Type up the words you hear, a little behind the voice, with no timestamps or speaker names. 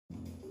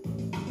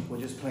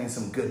just playing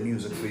some good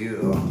music for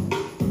you.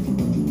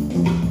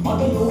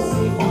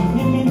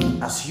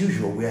 As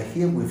usual, we are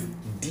here with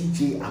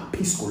DJ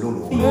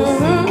Apiscololo.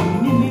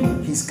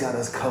 He's got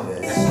us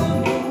covered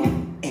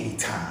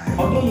anytime.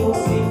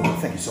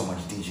 Thank you so much,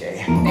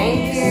 DJ.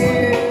 Thank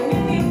you.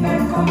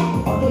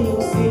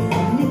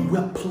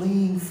 We're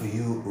playing for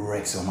you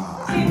Rex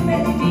Omar.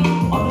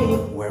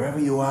 Wherever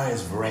you are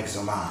is Rex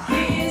Omar.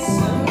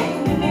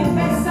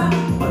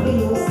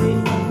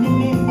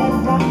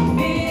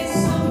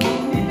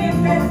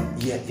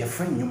 Yeah, your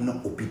friend you know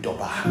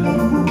Opidoba.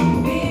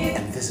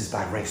 And this is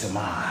by Rex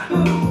Omar.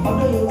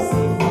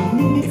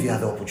 If you had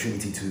the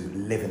opportunity to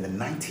live in the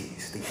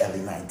 90s, the early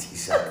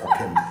 90s, or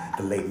in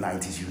the late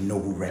 90s, you know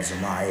who Rex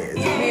Omar is.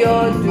 We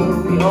all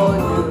do. We all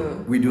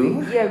do. We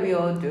do? Yeah, we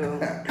all do.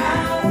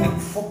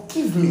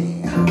 Forgive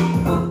me.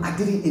 I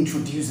didn't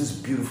introduce this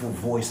beautiful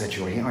voice that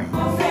you're hearing.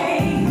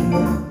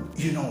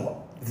 You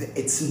know,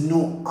 it's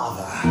no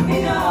other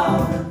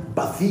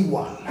but the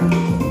one,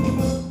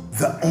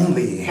 the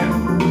only.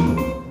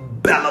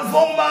 Bella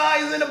Voma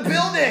is in the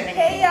building.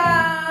 Hey,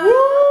 y'all.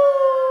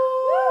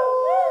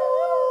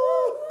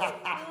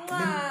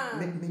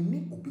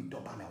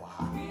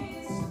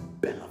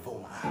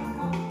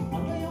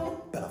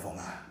 Bella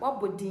Voma. What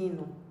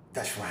bodino?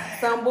 That's right.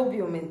 Sambo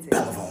biomente.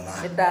 Bella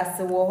Voma. That's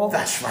the war.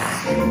 That's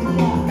right.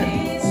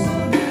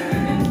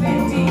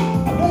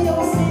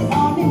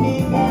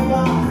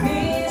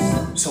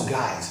 So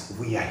guys,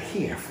 we are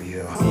here for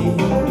you.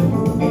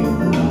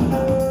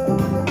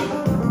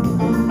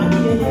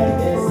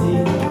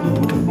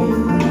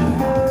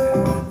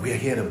 We are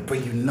here to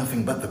bring you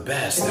nothing but the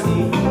best.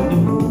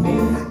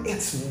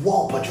 It's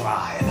Walper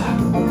Drive.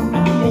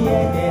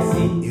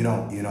 You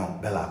know,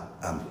 Bella,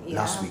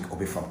 last week,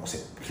 Obi from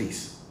said,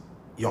 please,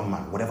 young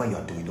man, whatever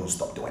you're doing, don't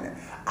stop doing it.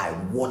 I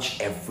watch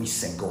every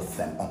single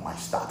thing on my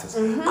status.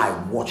 I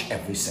watch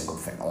every single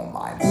thing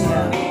online.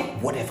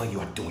 Whatever you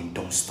are doing,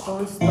 don't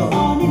stop.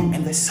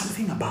 And there's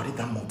something about it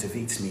that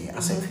motivates me. I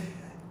said,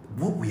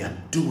 what we are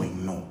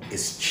doing now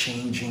is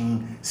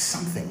changing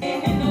something.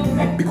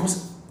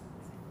 Because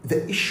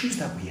the issues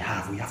that we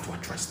have to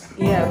address them.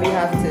 Yeah, we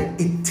have to.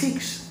 It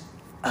takes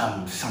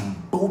some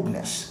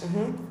boldness.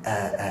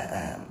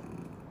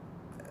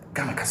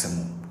 Ghana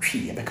Kasemu,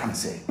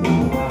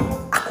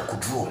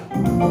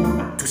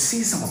 to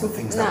see some of the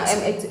things that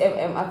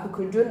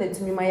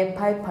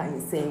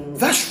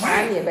That's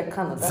right.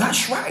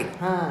 That's right.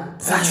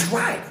 That's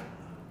right.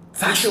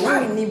 That's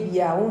right.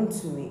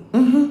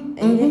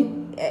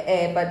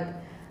 But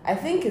I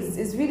think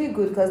it's really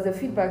good because the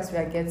feedbacks we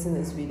are getting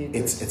is really good.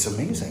 It's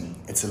amazing.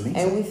 It's amazing.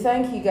 And we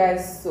thank you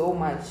guys so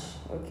much.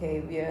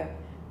 Okay,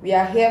 we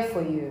are here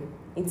for you.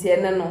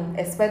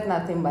 Expect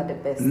nothing but the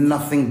best.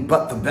 Nothing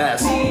but the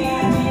best.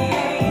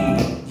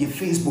 Your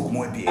Facebook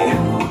might be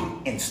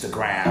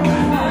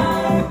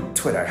Instagram,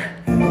 Twitter.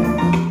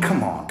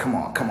 Come on.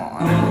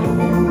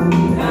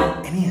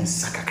 Any in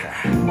Sakaka.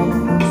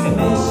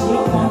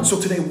 So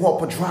today,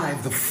 Walper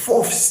Drive, the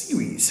 4th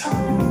series.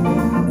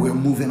 We're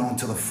moving on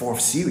to the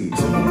 4th series.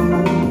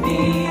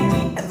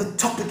 And the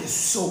topic is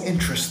so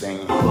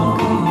interesting.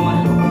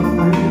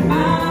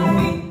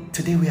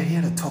 Today we are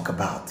here to talk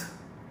about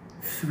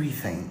 3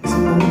 things,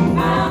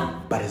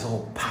 but it's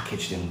all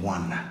packaged in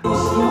one.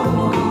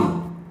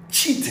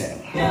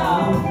 Cheating,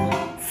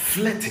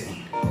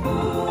 flirting,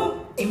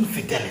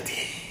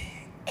 infidelity.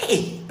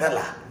 Hey,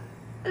 Bella,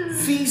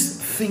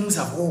 these things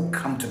have all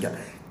come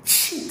together.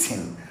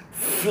 Cheating,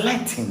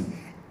 flirting,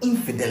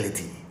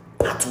 infidelity.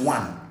 Part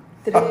 1.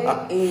 3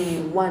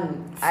 in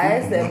 1.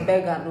 I said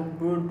beggar no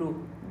brodo.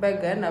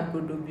 Beggar na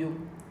brodo bio.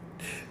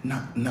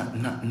 Now,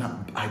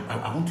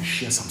 I want to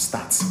share some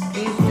stats.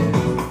 Please do.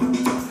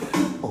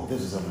 Oh,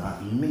 this is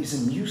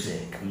amazing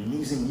music.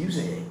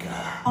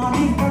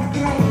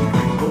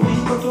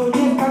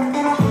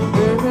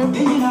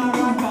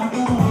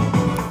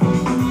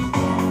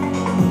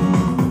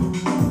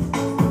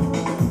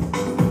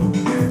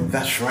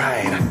 That's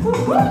right.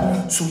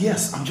 So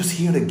yes, I'm just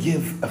here to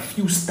give a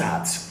few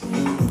stats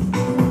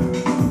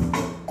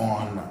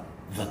on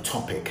the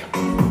topic.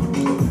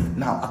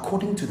 Now,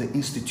 according to the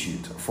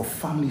Institute for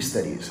Family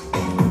Studies,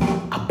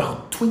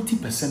 about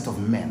 20% of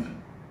men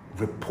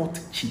report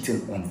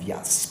cheating on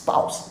their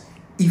spouse,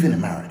 even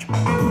in marriage.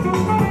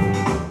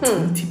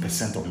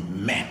 20% of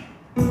men.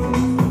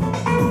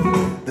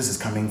 This is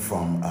coming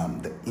from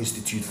the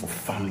Institute for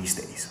Family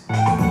Studies.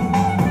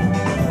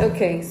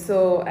 Okay,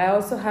 so I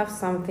also have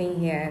something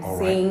here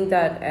saying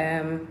that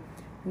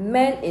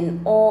men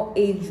in all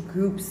age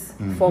groups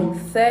from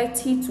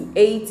 30 to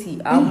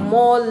 80 are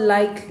more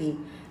likely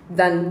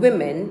than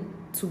women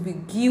to be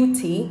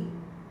guilty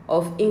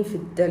of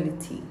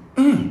infidelity.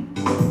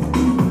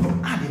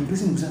 The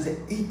person who says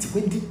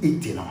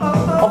 80 now.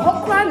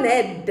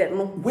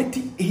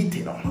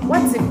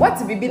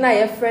 What be na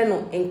your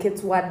friend in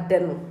Ketwa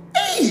Deno?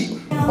 Hey!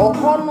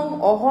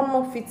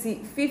 Ohono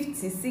 50,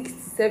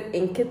 67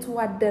 in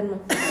Ketwa Deno.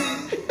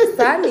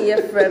 Sani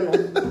your friend.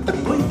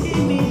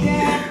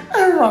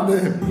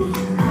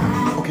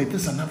 Okay,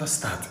 this is another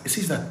stat. It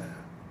says that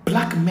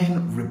black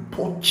men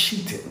report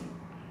cheating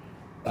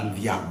on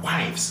their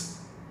wives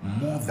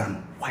more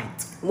than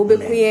white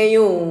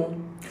men.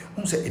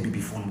 Who said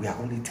before we are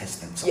only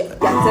testing something? Yeah,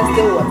 you are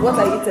testing what? What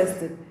are you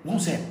testing? Who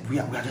said we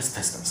are just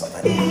testing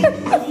something?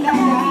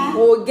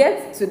 We'll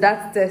get to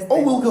that testing.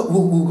 Oh, we'll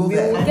go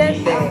there. We'll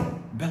get there.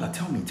 Bella,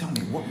 tell me,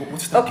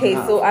 what's that? Okay,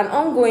 so an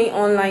ongoing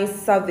online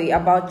survey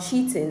about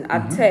cheating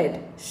at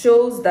TED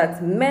shows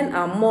that men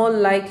are more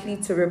likely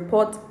to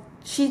report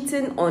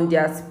cheating on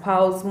their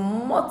spouse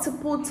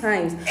multiple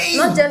times,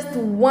 not just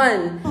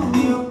one.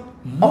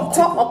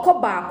 Multiple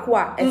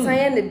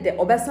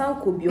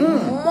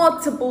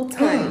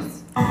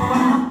times.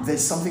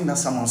 There's something that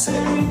someone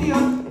said.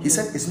 He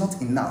said it's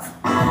not enough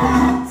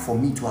for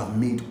me to have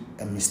made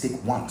a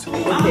mistake once.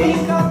 Okay.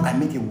 I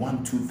make it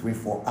 1, 2, 3,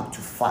 4, up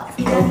to 5.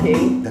 Okay.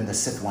 Then the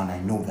 7th one, I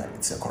know that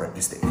it's a correct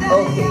mistake.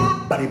 Okay.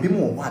 But a bit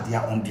more what they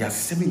are on their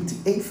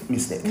 78th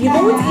mistake. You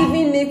don't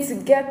even need to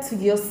get to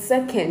your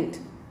second.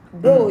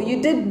 Bro,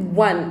 you did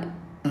one.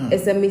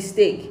 It's a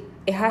mistake.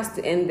 It has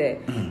to end there.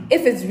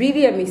 If it's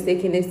really a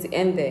mistake, it needs to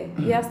end there.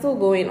 We are still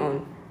going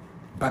on.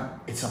 But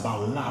it's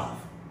about love.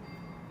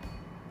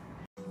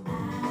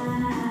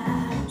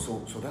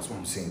 So that's what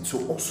I'm saying.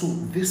 So also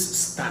this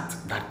stat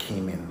that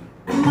came in,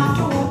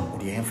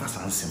 the emphasis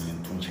on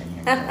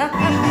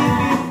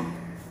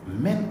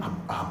men are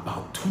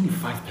about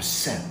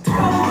 25%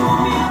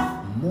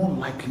 more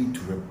likely to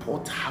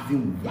report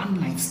having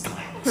one-night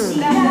stands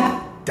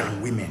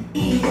than women.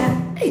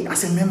 Hey,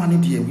 as a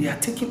man, we are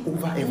taking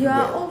over everywhere.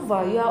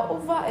 You are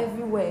over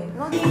everywhere.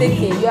 Not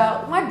taking. You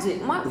are magic.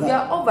 You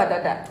are over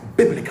that.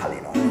 Biblically,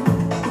 no.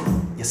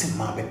 Yes, in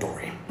my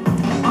bedroom.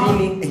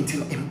 Really?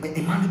 Until a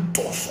man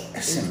does a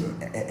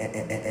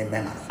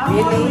man.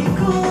 Really?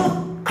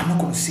 I'm not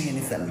going to say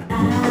anything,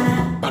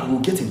 but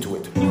we'll get into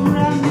it.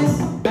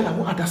 Bella,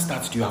 what other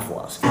stats do you have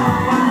for us?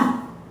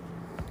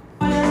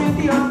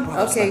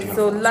 Okay,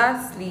 so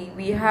lastly,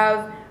 we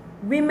have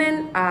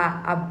women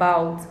are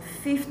about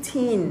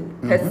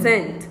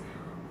 15%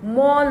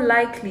 more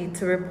likely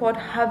to report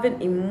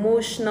having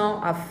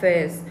emotional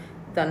affairs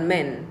than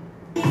men.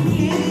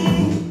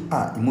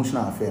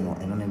 Emotional affair, no,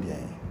 and on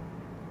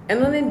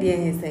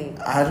He's saying.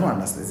 I don't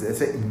understand.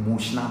 It's an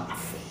emotional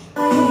affair.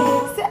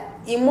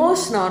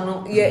 Emotional,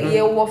 no,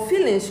 your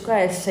feelings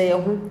cry share.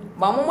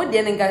 But Momo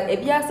Dianinga,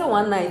 if you are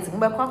one night, the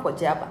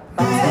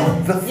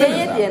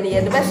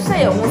best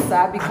share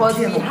because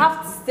we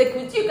have to stick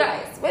with you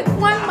guys with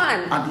one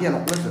man.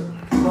 And listen.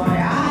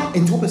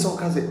 In two percent,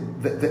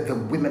 the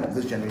women of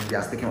this generation, they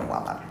are sticking with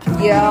one man.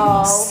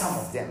 Yeah.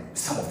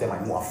 Some of them I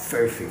know are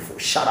very faithful.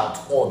 Shout out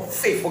to all the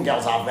faithful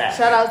girls out there.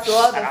 Shout out to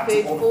all the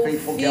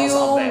faithful girls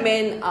out there.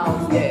 Men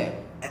out there.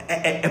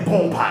 A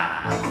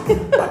bomba,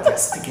 but they're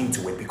sticking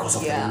to it because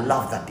of the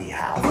love that they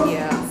have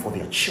for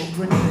their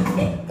children.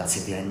 That's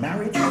if they're in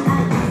marriage,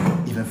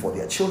 even for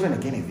their children.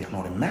 Again, if they're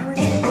not in marriage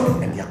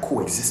and they're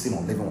coexisting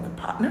or living with a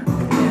partner,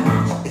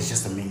 it's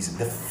just amazing.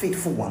 The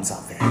faithful ones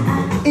out there,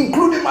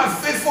 including my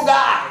faithful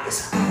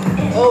guys.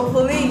 Oh,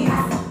 please.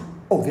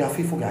 Oh, there are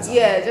faithful guys.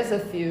 Just a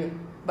few,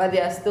 but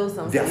there are still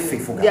some. There are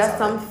faithful guys. There are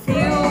some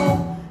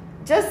few.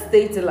 Just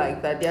state it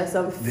like that. There are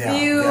some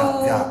few.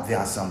 There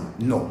are some.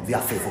 No, they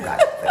are faithful guys.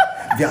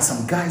 There are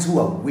some guys who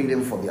are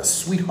waiting for their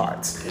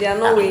sweethearts. They are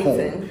not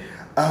waiting.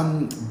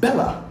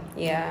 Bella.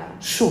 Yeah.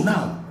 So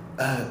now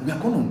we are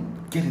going to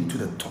get into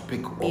the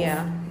topic of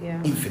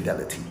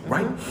infidelity,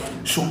 right?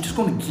 So I'm just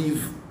going to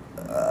give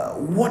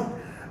what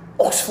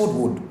Oxford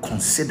would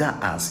consider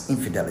as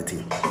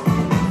infidelity.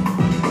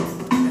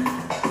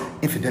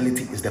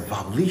 Infidelity is the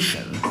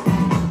violation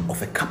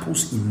of a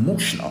couple's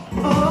emotional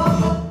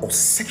or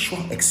sexual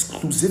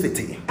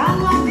exclusivity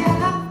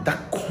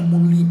that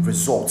commonly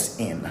results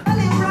in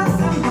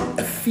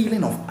a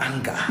feeling of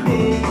anger,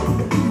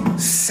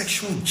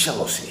 sexual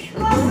jealousy,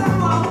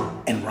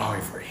 and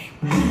rivalry.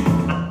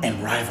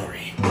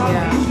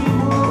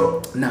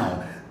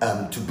 Now,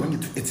 to bring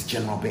it to its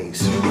general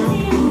base,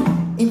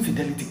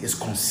 infidelity is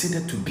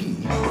considered to be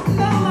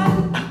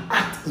an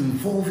act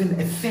involving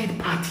a third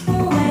party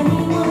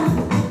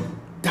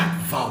that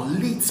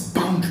violates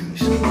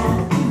boundaries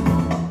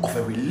of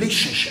a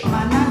relationship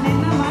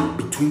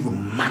between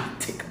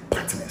romantic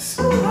partners.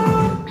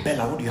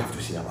 Bella, what do you have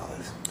to say about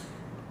this?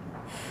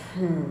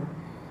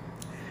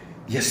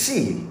 You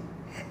see,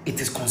 it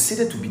is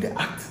considered to be the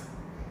act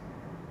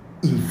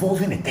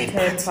involving a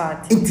third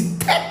party. It's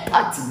third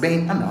party,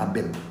 Ben, and I've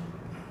been.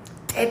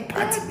 Third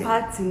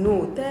party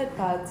no. Third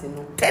party,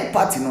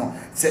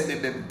 say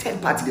the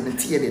third party, they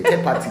tear the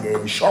third party,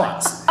 the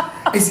insurance.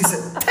 It's a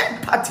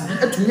third party,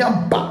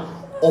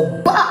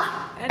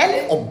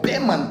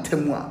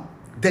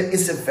 there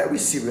is a very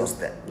serious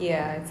thing.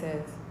 Yeah, it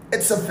is.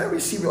 It's a very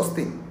serious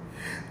thing.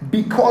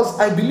 Because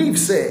I believe,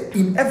 say,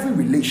 in every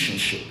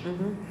relationship,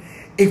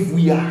 if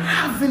we are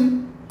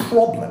having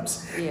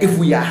problems, if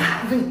we are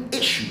having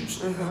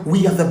issues,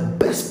 we are the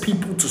best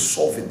people to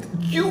solve it.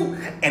 You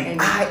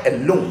and I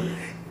alone.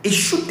 It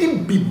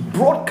shouldn't be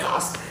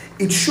broadcast.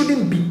 It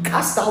shouldn't be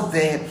cast out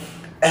there.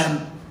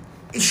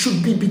 It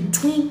should be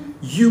between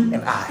you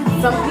and I.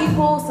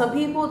 Some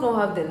people don't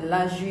have the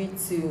luxury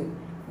to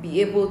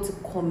be able to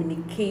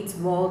communicate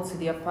more to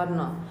their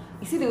partner.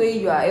 You see the way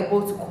you are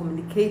able to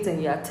communicate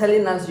and you are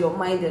telling us your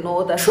mind and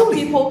all that. Truly.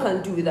 Some people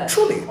can do that.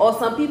 Truly. Or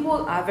some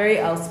people are very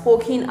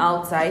outspoken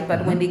outside,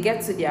 but when they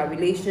get to their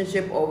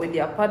relationship or with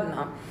their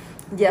partner,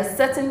 there are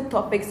certain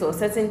topics or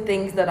certain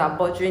things that are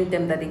bothering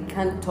them that they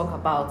can't talk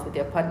about with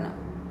their partner.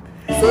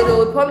 So they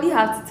would probably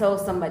have to tell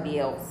somebody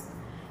else.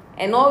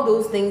 And all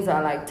those things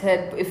are like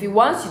third. If you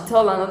once you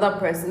tell another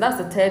person, that's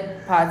a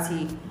third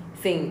party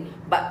thing.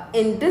 But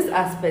in this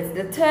aspect,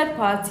 the third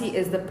party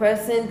is the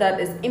person that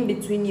is in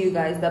between you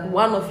guys that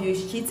one of you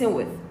is cheating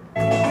with.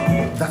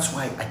 That's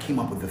why I came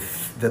up with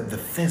the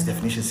first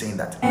definition saying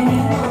that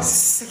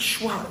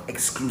sexual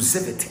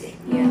exclusivity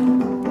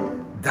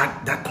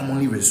that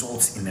commonly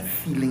results in a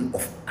feeling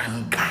of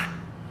anger,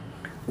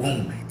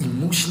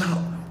 emotional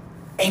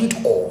and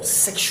or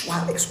sexual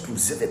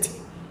exclusivity.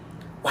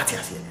 What you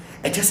say?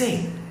 I just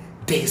say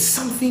there's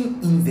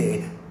something in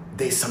there,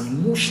 there's some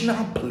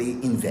emotional play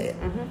in there,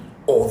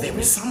 or there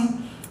is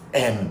some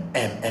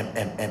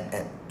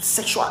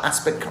sexual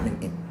aspect coming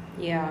in.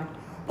 Yeah.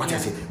 What I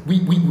say? We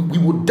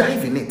will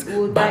dive in it,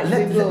 but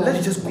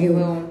let's just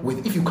go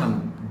with, if you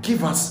can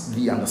give us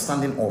the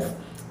understanding of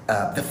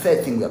the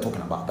third thing we are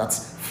talking about.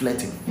 That's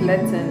flirting.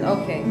 Flirting,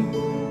 okay.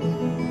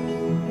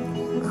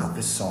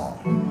 This song,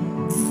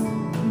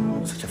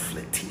 such a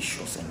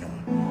flirtatious,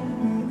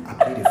 I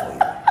played it for you.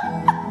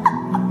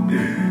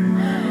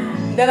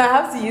 Then I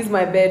have to use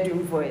my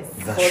bedroom voice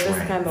That's for this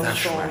right, kind of that's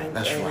song. right,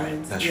 that's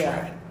right, that's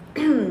right.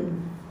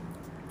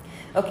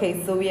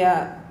 Okay, so we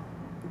are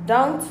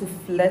down to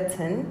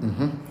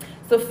flirting.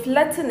 So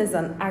flirting is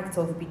an act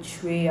of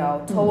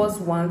betrayal towards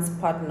one's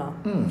partner.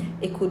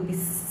 It could be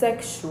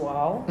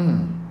sexual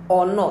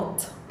or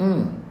not,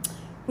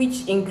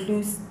 which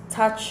includes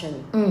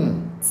touching,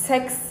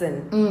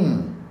 texting,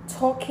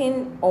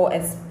 talking or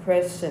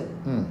expression.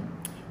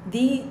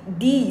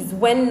 These,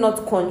 when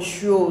not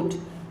controlled,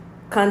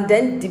 can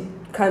then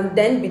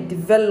be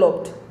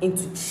developed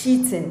into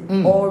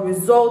cheating or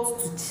result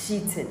to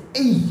cheating.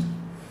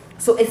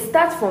 So it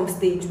starts from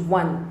stage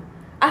 1.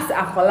 As a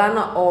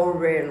kolana or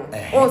reno,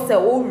 or say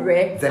oh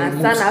re, then it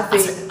moves. I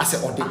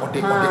say or the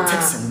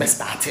texting best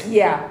started.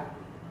 Yeah.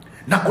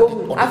 Now,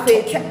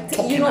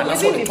 you know,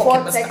 even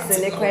before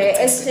texting, they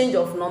exchange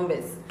of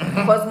numbers.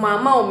 Because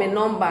mama or my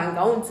number and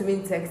I want to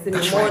mean texting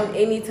me on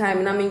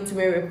anytime, I mean to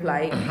me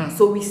reply.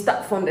 So we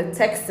start from the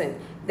texting,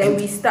 then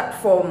we start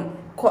from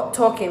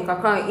talking,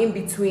 in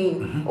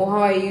between, or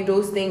how are you,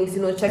 those things,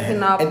 you know,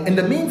 checking up. And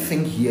the main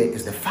thing here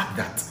is the fact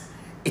that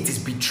it is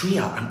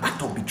betrayal, an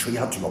act of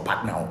betrayal to your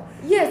partner.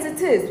 Yes, it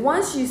is.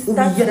 Once you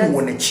start that,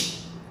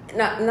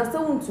 na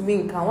so want to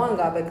mean can one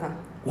gabeka.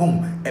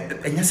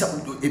 And yes,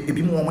 it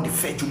be more the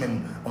fair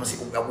human.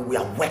 We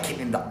are working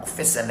in the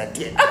office and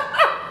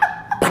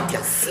but they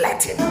are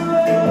flirting.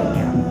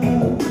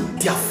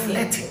 They are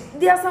flirting.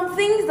 There are some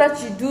things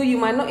that you do, you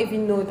might not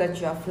even know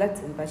that you are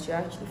flirting, but you're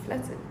actually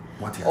flirting.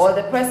 Or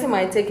the person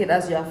might take it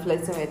as you are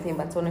flirting with him,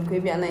 but on a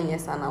crib, and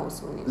yes, and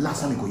also.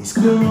 Last one,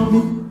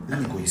 let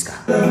me go.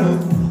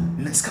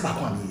 Let's come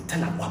back on me. Tell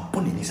them what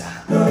bunny is.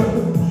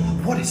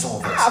 What is all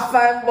this?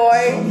 Fine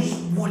boy.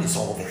 What is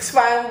all this?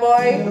 Fine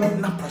boy.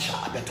 No pressure.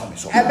 I bet Tommy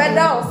so. I bet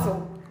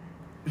also.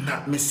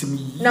 Not missing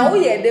me. Now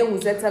we are there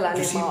with settle and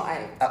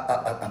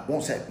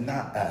one said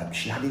now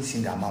she hadn't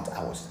seen the amount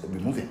I was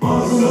removing.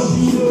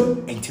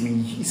 And to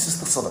me,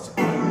 Sister Sodas.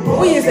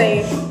 Who you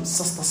saying?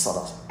 Sister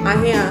Sodas.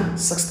 I hear.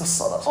 Sister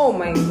Sodas. Oh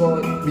my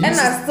God. And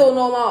I still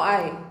normal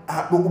eye.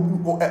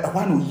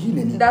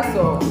 That's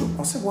all.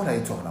 I said, what are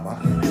you talking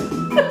about?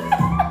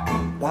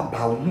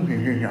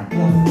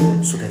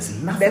 So there's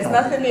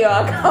nothing in your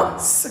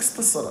account.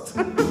 Sister Sodas.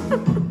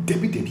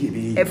 Debbie.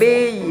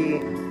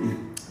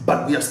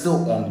 But we are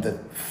still on the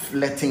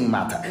flirting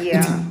matter.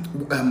 Yeah.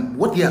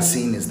 What they are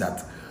saying is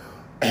that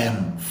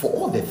for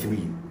all the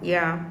three,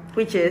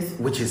 which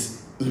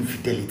is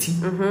infidelity,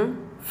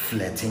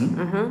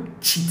 flirting,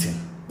 cheating.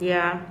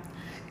 Yeah.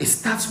 It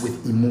starts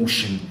with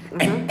emotion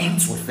and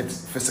ends with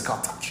physical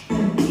touch.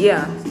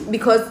 Yeah,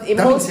 because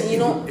emotion, you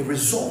know, it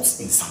results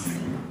in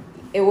something.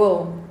 It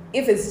will.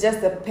 If it's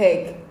just a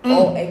peg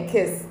or a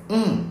kiss,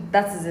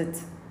 that is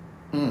it.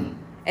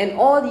 And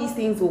all these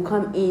things will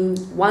come in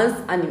once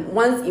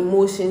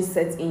emotions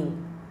set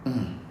in.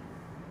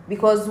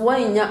 Because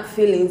when your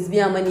feelings be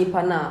a many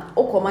pana,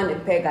 o command a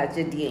peg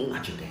ajedi.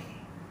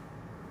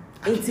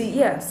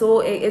 Yeah,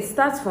 so it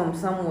starts from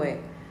somewhere.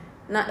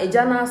 Na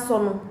ejana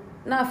sono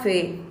na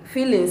fe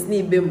feelings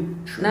ni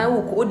bem. Na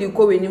wo di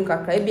ko wenim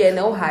kakra e bia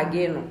na wo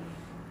hage no.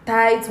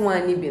 Tight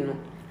one ni bi no.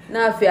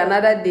 Na fe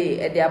another day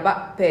e dey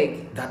back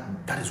peg.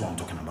 That is what I'm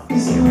talking about.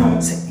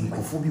 Say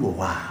inkofobi wo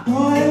wa.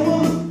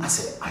 I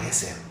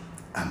say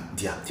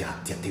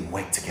they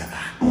work together.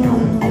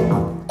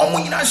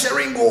 Omuna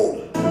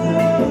sharingo.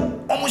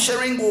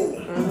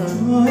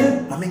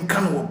 I mean,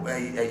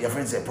 your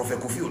friend said Prophet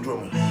Kofi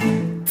Odrom.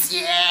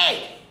 Yeah.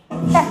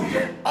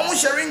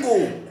 Sharingo.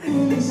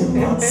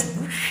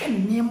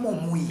 In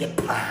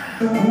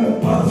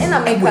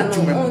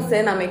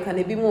America,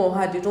 they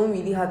don't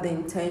really have the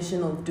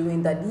intention of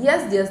doing that.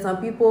 Yes, there are some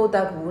people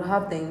that will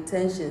have the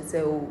intention,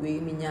 say, oh, we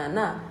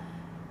minyana.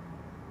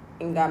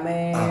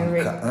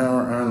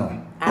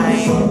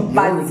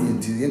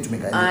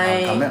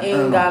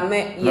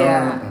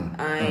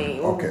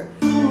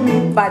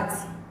 But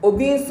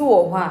obin so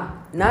oha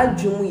na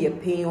adwum ye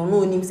pain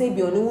ono nim say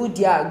bi ono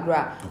wudi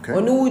agra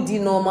ono wudi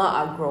normal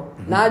agro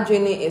na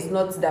adwene is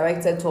not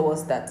directed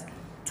towards that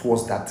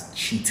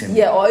cheating,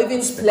 or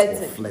even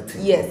flirting.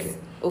 Yes,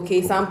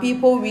 okay. Some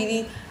people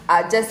really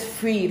are just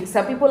free.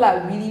 Some people are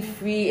really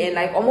free and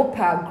like almost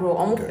agro,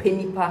 almost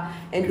penipa,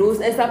 and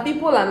some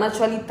people are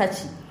naturally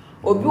touchy.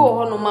 Obi wo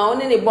ho no ma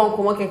one ne bon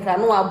komo keka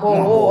no abo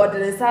o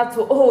de start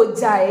to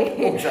jai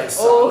me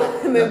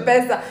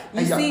pesa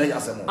you see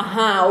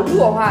obi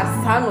wo ho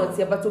asa no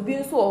tie but obi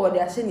nso wo de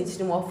ahye ni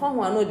chiri mo fa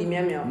ho ano di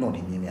miamia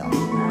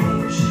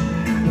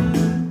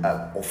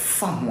o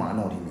fa ho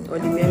ano di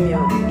miamia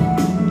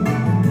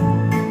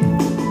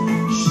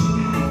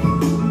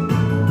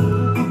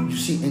you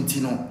see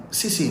Intino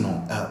Sisi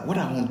what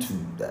I want to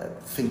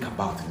think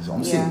about is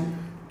I'm saying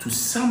to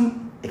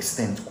some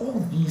extent all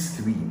these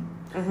three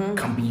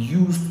can be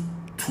used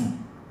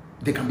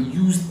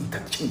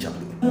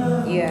interchangeably.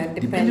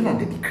 Depending on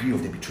the degree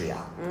of the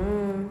betrayal.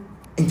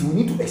 And we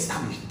need to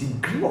establish the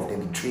degree of the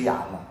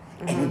betrayal.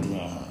 And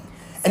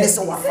it's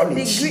a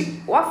degree.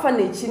 What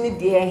funny chini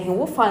dear?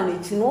 What funny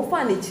chino?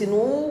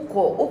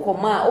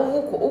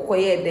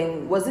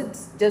 Then was it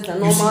just a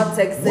normal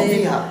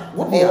texting?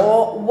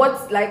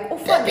 What's like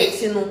funny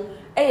chino?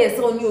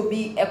 So you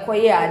be a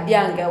quiet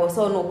young or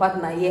so no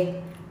partner yet.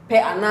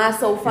 Some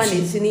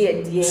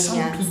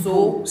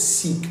people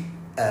seek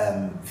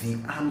the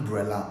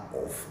umbrella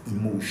of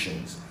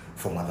emotions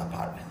from other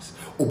partners.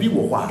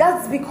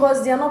 That's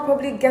because they are not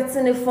probably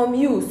getting it from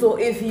you. So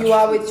if you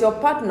are with your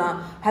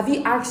partner, have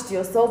you asked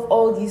yourself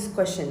all these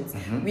questions?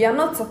 We are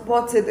not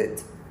supported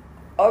it.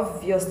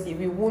 Obviously,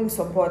 we won't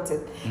support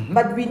it.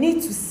 But we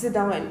need to sit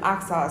down and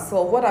ask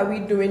ourselves, what are we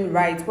doing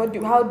right?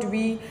 How do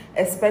we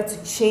expect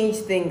to change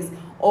things?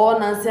 Or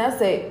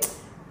Nancy,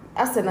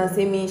 I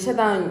say me shut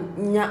down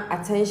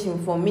attention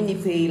for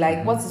minipay,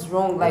 like what is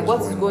wrong, like what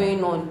is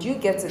going on? Do you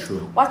get it?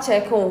 What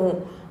check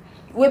on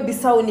we be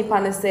so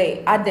nipa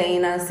say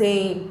aden and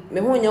saying me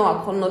ho nya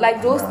wakono,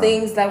 like those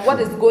things, like what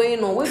is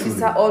going on? We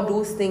be all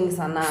those things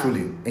and now.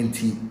 Truly,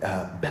 Auntie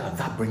Bella,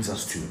 that brings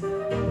us to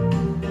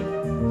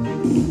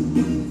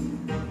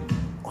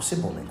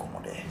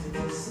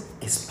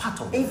it's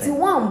part of it's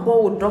one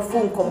bowl do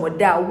phone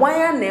komoda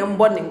why an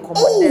embo nin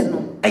komoda no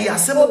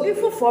obi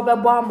fofo be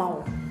bo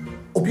ama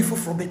Obi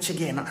for be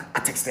chege na a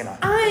text na.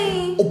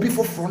 Obi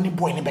for ni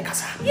boy ni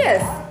bekasa.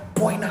 Yes.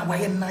 Boy na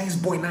why nice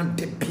boy na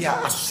de bia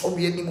asowe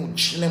ni mu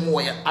chine mu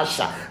ya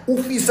asha.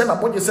 Ufi se na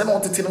boy se na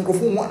otete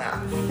nkrofo wana.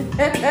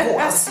 People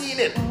are seeing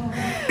it.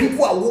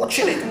 People are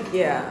watching it.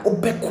 Yeah.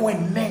 Obeko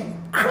enen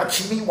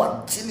crutch me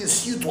what chine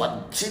suit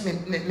what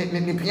chine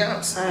ni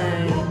pians.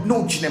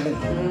 No chine mu.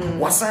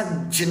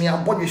 Wasa chine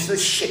aboy se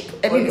shape.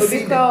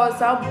 Anything. Because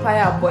some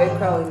pie boy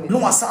crowd. No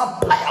wasa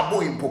pie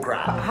boy in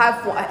pokra.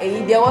 Half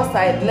the other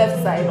side,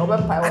 left side, over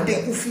pie. And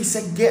then ufi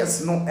se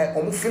girls no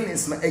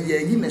feelings na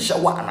yi na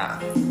shawa na.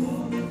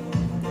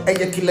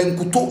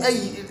 Kilenkuto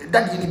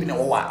that you live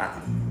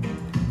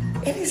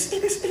it is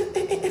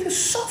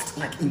soft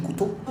like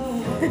inkuto.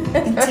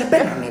 That's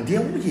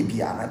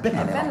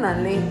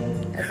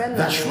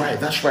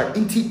right.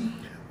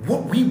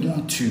 What we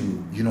want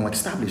to,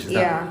 establish is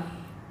that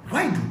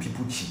why do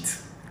people cheat?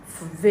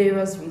 For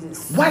various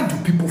reasons. Why do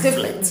people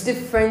flirt?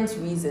 Different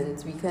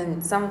reasons. We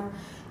can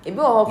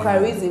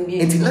reason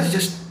being. Let's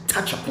just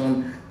touch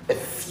upon a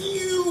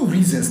few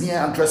reasons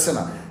near addressing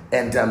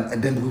and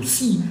then we'll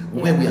see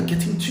where we are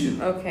getting to.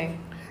 Okay.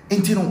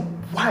 And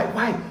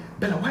why,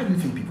 Bella, why do you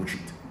think people cheat?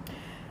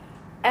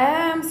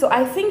 So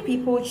I think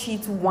people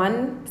cheat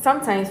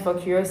sometimes for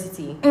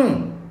curiosity.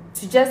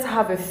 To just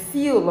have a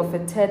feel of a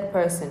third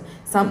person.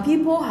 Some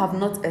people have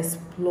not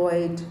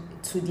explored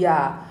to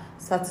their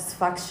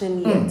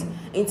satisfaction yet.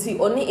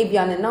 Until only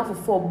ebiane na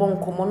for bon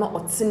komono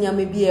otinya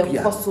maybe a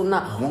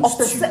kosona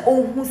opposite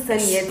who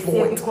send yet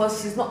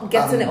because she's not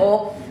getting it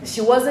or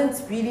she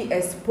wasn't really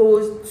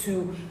exposed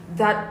to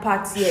that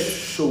part yet.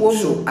 So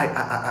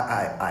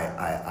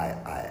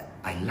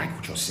I like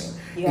what you're saying.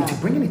 Into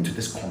bringing it to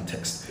this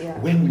context,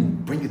 when we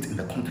bring it in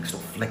the context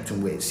of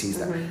flirting, where it says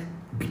that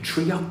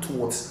betrayal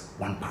towards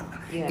one partner,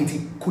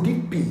 could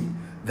it be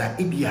that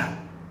Ibia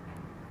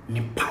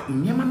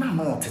partner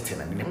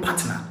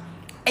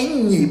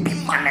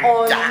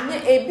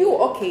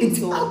okay, it's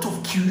so out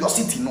of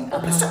curiosity, no.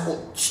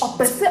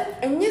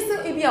 And yes,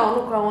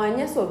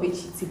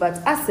 but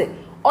I said,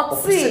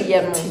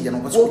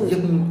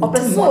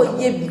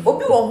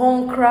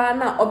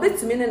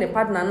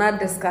 partner not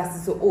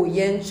discuss so oh,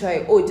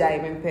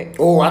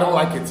 I don't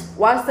like it.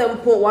 One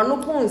simple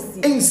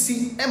one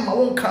see Emma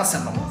won't cast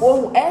him.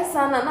 Oh,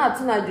 Esana not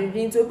to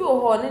be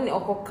horn in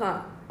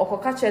Okoka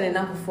catching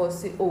enough for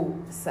say, oh,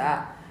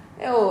 sir.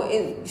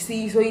 you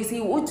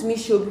see what me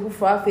show people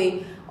for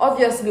afe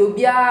obviously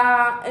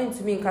obia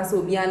into me nka say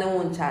obia na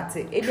won chat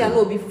e bia na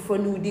obi fufo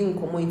no di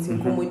nkomo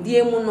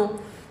die mu no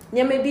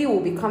maybe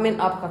will be coming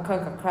up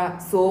kakra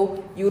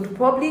so you would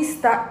probably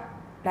start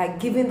like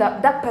giving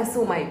that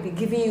person might be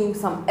giving you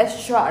some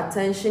extra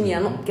attention you're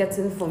not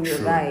getting from your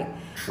guy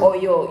or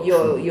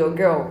your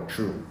girl.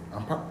 True.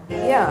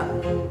 Yeah.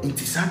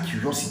 It is our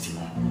curiosity,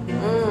 no?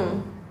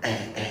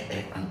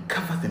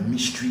 Uncover the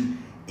mystery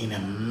in a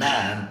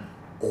man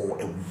or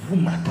a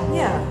woman.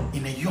 Yeah.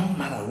 In a young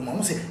man or a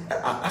woman.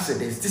 I said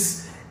there's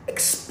this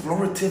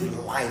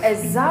explorative life.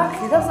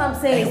 Exactly. That's what I'm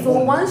saying. So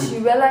once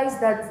you realize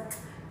that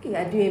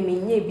I do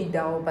mean be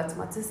down, but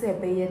Matisse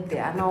be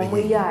there, and now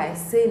we are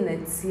saying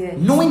it here.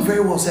 Knowing very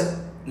well that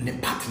the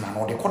partner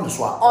or the corner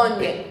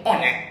on it.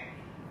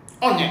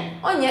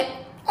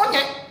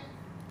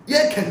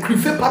 Yeah, can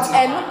prefer partner.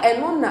 And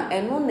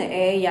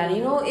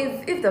you know,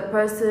 if the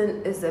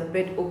person is a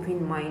bit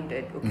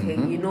open-minded, okay,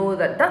 you know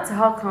that's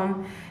how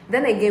come.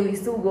 Then again, we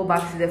still go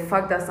back to the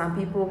fact that some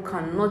people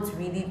cannot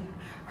really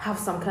have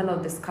some kind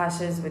of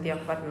discussions with their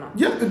partner.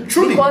 Yeah,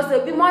 truly. Because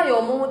they'll be more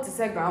your mom to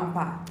say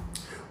grandpa.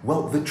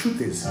 Well, the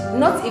truth is,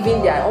 not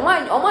even there.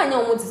 But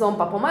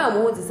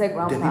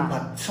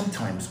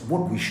sometimes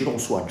what we should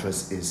also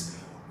address is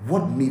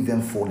what made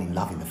them fall in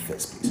love in the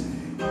first place.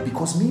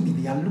 Because maybe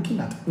they are looking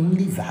at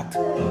only that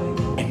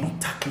and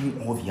not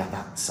tackling all the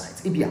other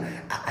sides. Maybe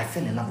I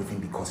fell in love with him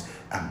because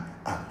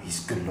he's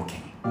good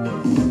looking.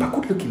 But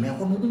good looking, man,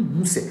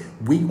 who say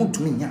we want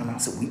to me, and I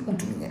say we want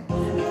to me.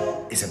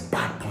 It's a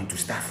bad point to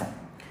start from.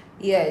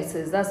 Yeah, it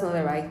says that's not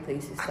the right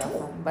place to start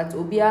from. But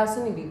Obia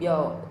soon be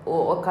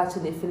or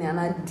catching the feeling and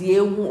I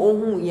dear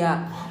who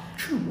ya.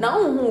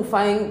 Now who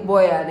find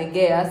boy and a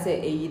girl I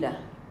say Aida.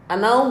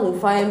 And now who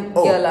find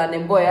girl and a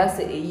boy I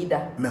say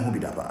Aida. Men who be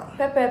that bad.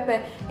 Pepe.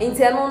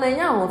 Internal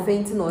na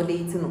fainting or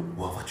dating.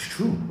 Well, that's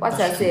true. What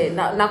I say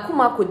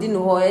Nakuma could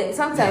know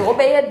sometimes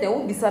obey them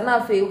will be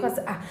sana fail because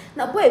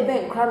now boy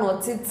bank crown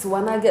or tits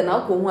one again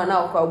now come one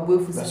out of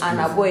and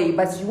a boy,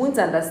 but you won't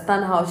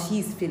understand how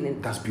she's feeling.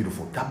 That's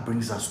beautiful. That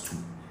brings us to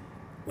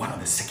one of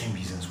the second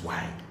reasons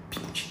why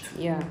people cheat.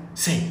 Yeah.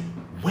 Say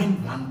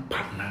when one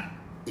partner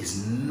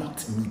is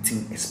not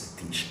meeting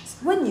expectations.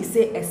 When you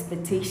say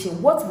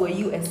expectation, what were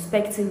you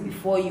expecting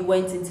before you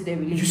went into the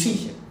relationship?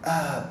 You see,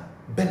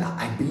 Bella,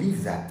 I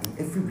believe that in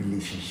every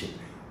relationship,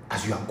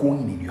 as you are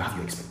going in, you have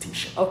your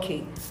expectation.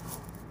 Okay.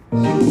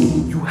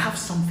 You have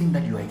something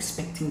that you are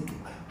expecting to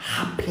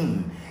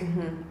happen,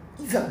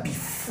 either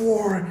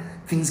before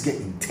things get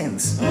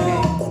intense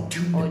or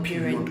during the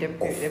period of the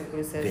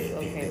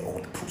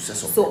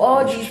process of so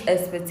all these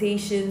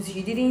expectations,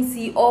 you didn't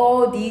see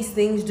all these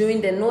things during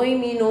the knowing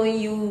me, knowing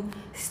you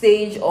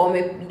stage, or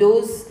maybe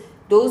those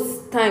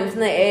times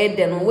na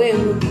then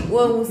when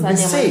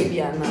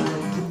say,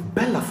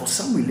 Bella, for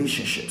some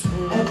relationships,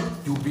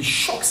 you'll be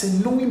shocked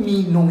saying knowing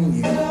me, knowing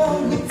you.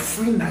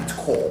 Free night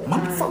call. My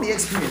family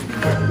experience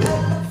being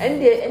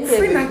and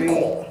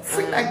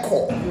free night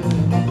call.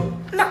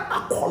 Na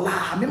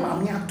akola, me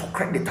mami to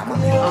credit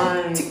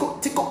amami.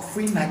 Take up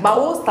free night. But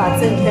who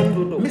starting them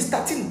do? Me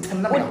starting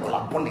them na me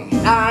akola boni.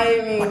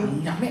 I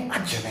mean, nyame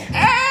ajene.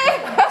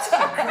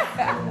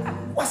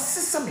 What's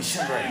sister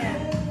mission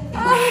right?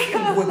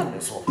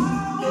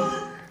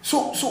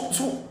 So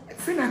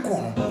free night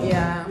call.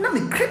 Yeah. Na me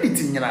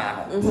crediting you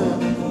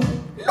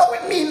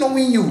knowing me,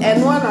 knowing you.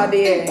 And one are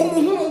there. What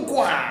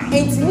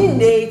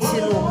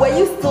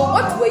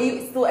were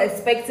you still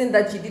expecting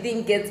that you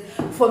didn't get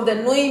from the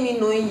knowing me,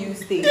 knowing you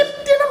stage?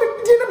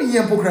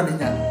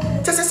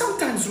 Just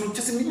sometimes,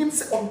 just meaning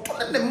say,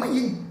 okay.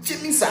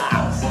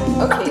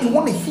 You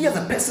want to hear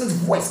the person's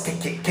voice.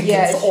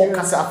 Yeah, it's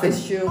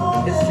true.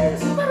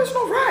 That is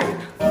not right.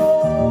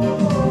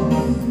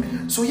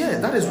 So yeah,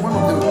 that is one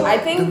of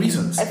the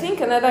reasons. I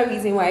think another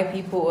reason why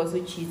people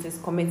also cheat is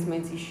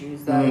commitment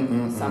issues. That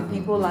some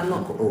people are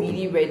not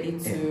really ready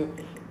to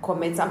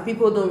commit. Some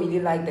people don't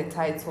really like the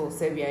title.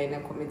 Say we are in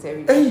a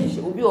committed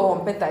relationship. Obi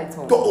on pet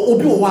title.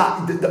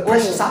 The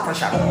pressure.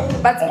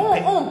 But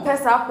on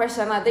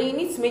pressure now, then you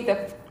need to make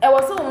the. I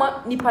was so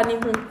nipa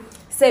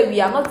say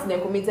we are not in a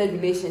committed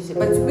relationship,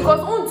 but because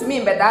on to me,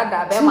 but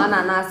that man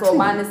and us or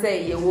man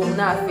say you will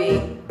not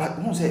fail. But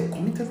when say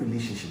committed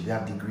relationship, there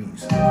are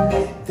degrees.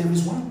 There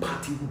is one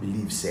party who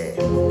believes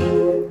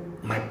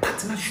my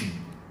partner should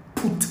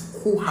put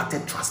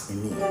wholehearted trust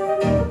in me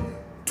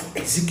to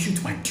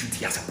execute my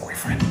duty as a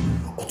boyfriend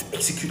or to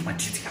execute my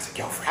duty as a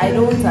girlfriend. I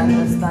don't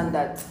understand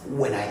that.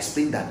 When I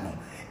explain that now,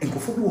 and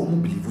before we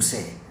won't believe you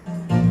say,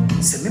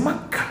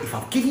 if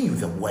I've given you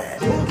the word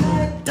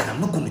that I'm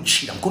not going to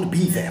cheat, I'm going to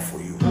be there for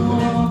you.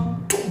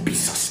 Don't be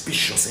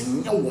suspicious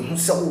and you won't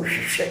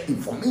share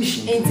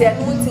information.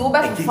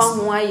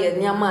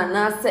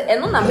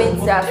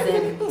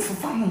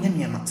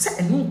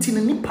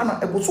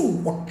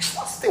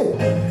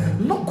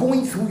 Not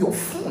going through your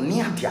phone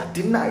near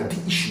the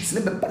issues.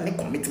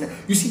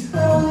 You see,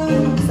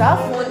 that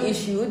phone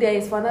issue there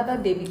is for another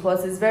day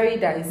because it's very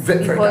dicey.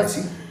 Very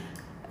dicey.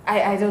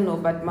 I don't know,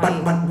 but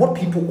but what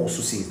people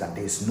also say is that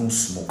there's no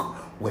smoke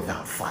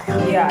without fire.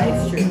 Yeah,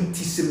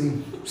 it's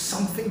true.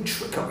 Something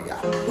trickery.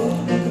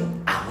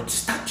 I would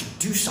start to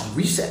do some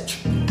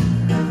research.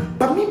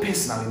 But me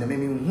personally,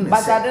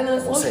 but I don't know.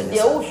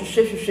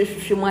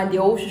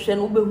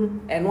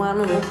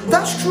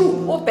 That's true.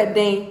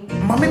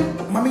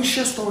 Mommy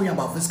share story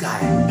about this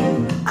guy.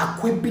 I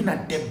could be a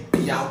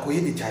Debbie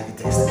HIV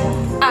test.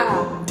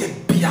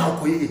 Debbie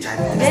HIV test.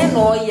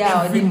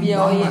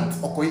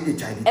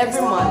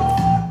 Every month.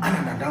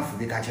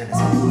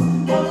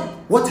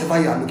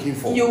 Whatever you are looking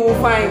for, you will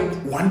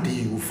find. One day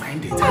you will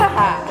find it.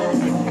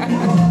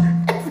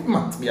 Every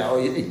month we are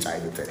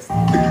HIV test.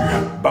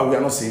 But we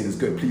are not saying it's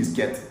good. Please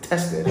get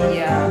tested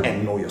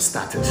and know your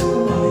status.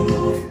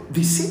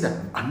 They say that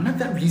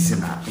another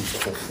reason is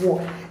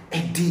for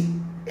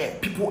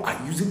people are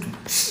using to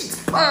cheat,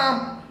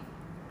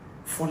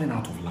 falling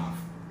out of love.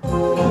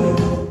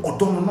 Or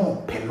don't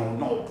know,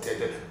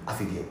 I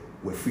think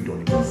we're free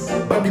on it.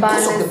 But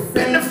because of the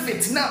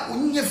benefits now,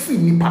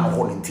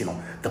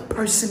 the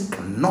person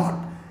cannot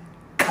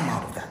come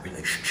out of that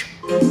relationship.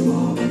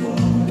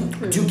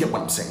 Do you get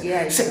what I'm saying?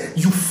 Yeah. Say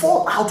you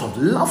fall out of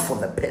love for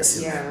the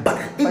person,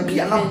 but it be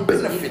enough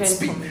benefits.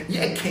 Be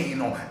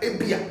it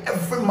be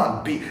every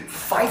month be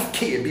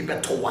 5K be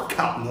better work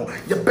out more.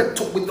 You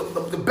better with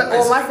the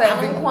benefits. Oh,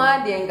 having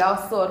one day and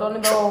also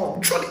don't know.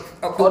 Truly,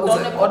 you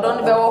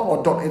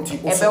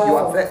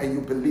are there and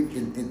you believe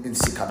in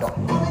Sikado.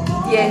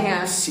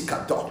 Yeah,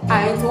 Sikado.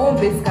 I won't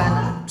be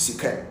scanner.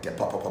 Sikado,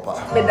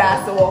 papa. But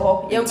that's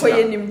all.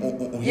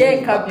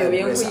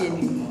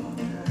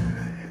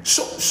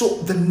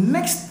 So the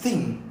next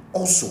thing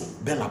also,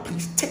 Bella,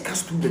 please take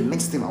us to the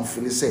next thing I'm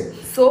feeling say.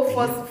 So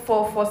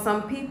for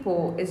some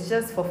people, it's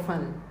just for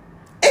fun.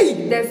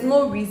 Hey, there's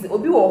no reason.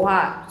 Obi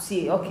Oha,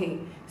 see, okay.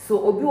 So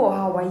Obi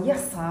Oha,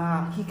 yes,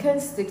 he can't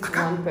stick to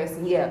one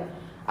person. Yeah,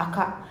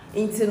 aka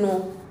into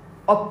no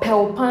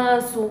opel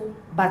so,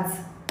 but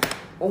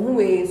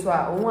way so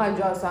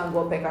just and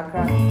go pick a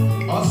crack.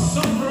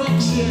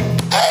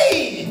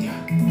 Hey,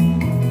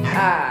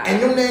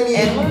 and your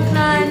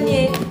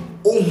name.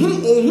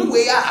 Ohun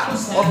we are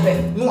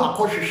no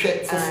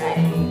akoshe fofo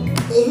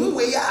ohun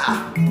we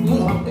are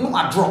no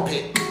a drop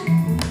it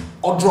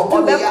or drop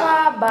it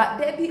but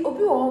there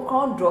obi o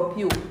kan drop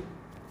you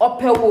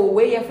opewo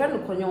we your friend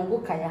konyongo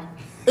kaya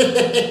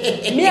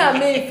me a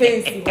me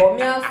fancy ho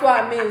me aso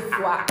a me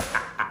so a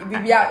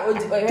bibia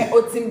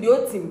otim.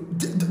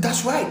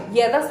 That's right.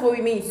 Yeah, that's what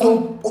we mean.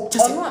 So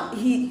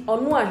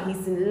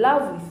he's in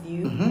love with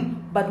you,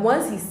 but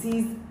once he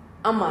sees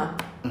Ama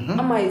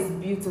is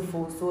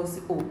beautiful, so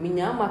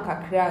minyama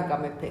kakra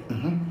gamepe.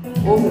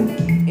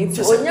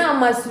 Into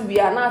onyama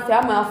subia na afi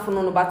ama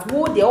afuno but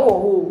wo de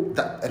o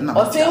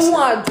say hu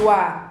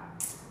adwa.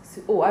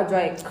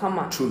 Adwa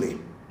come.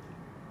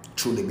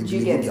 Truly,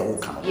 believe you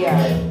come.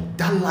 Yeah.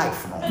 That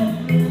life, no.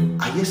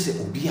 I just say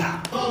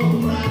obia.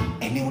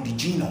 And then the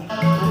gino.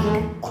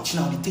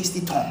 Ochina the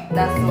tasty tongue.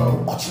 That's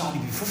all. Ochina the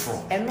bifufro.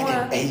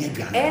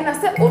 And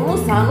I said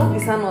almost no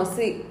bisa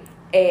say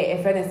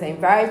a friend is saying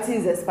variety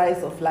is the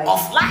spice of life.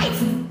 Of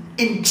life.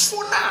 In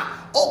Truna,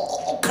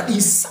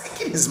 he's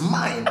psyching his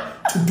mind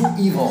to do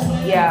evil.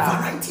 Yeah.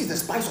 Variety is the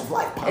spice of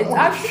life. It's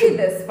actually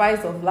the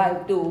spice of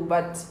life though,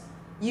 but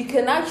you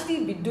can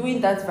actually be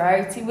doing that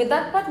variety with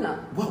that partner.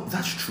 Well,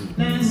 that's true.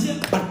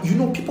 But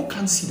people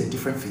can't see the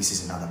different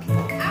faces in other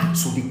people.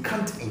 So they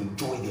can't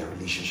enjoy their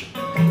relationship.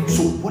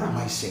 So what am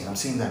I saying? I'm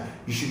saying that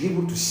you should be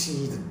able to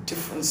see the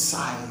different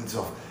sides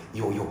of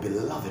your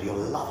beloved, your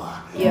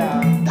lover.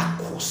 Yeah. That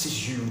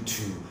causes you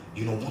to,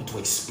 want to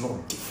explore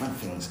different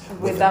things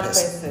with that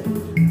person.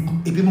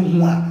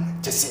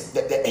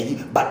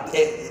 But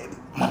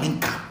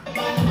Maminka,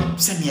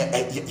 send me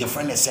your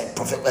friend said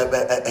Prophet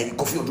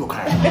Kofi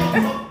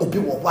Odukai. Obi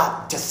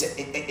what just said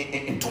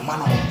into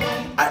Mano.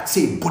 I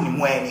say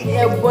Bonimweni.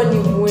 Yeah,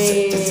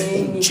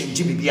 Bonimweni.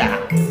 Change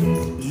Bibia.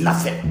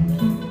 Nothing.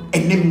 A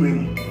name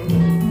ring.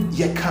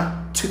 You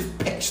can't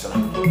toothpaste.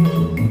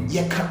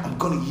 You can't. I'm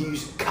gonna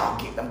use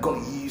Calgate. I'm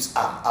gonna use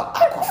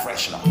Aqua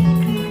Freshener.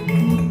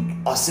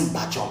 Or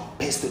simple job,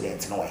 best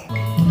student no way.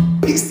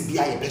 Paste be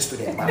a best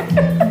student, man.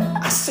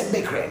 I said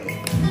make ready.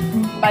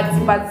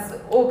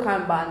 But all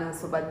can balance,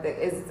 so but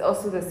it's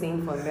also the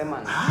same for them,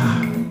 man.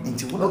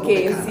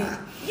 Okay, you see,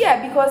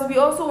 yeah, because we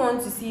also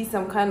want to see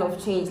some kind of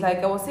change.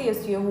 Like I was saying,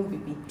 yes, you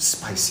baby.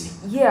 Spicy.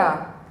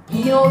 Yeah,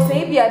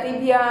 say be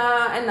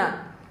and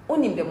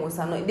only the most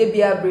annoying. They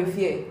be a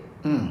brevier.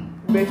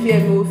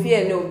 Brevier, no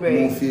fear, no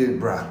brave. No fear,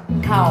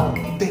 bruh. How?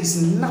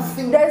 There's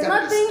nothing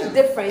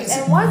different.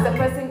 And once the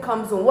person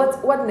comes on,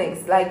 what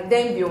next? Like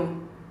then you.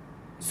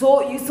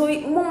 So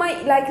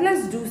like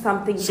let's do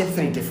something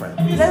different.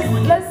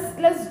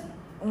 Let's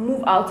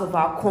move out of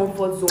our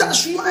comfort zone.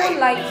 People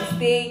like to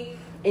stay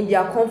in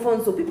their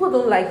comfort zone. People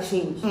don't like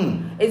change.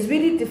 It's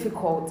really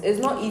difficult. It's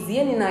not easy.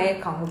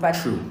 But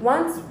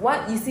once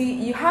you see,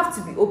 you have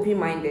to be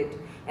open-minded.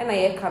 And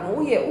I can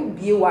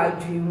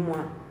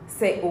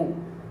say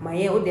my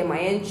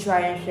try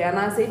and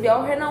I say be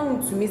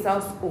to miss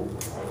out school.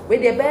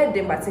 With the bed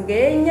but say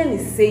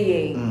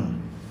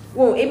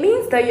Well, it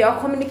means that you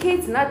are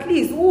communicating at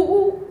least.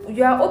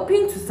 You are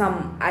open to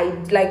some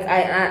idea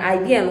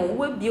and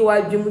will you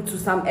are to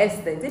some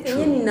extent.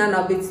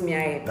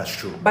 That's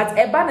true. But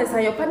a balance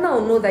and your partner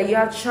will know that you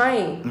are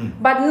trying.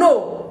 But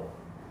no.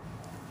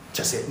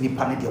 Just say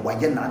nipa ne de wa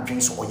ye na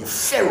drinks or you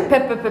fail.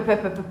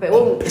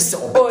 Oh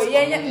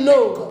yeah,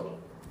 no.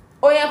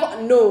 Oh yeah,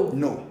 no.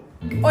 No.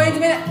 Oh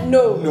yeah,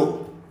 no.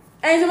 No.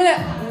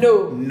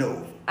 No.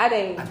 No.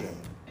 Ade.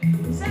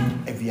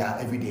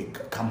 Every day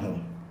come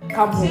home.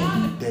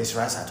 There's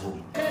rice at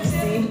home.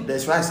 See?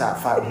 There's rice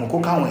at 5.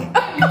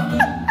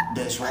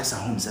 There's rice at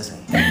home, says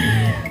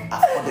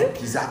I've ordered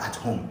pizza at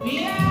home.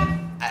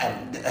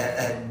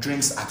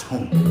 Drinks at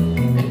home.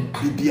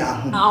 Bibi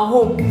at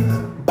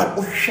home. But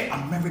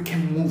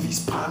American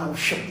movies,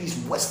 these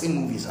Western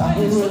movies.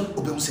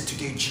 Say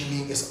today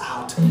Jimmy is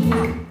out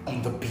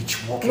on the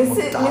beach walking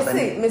with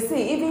Darwin. Me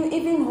see,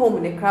 even home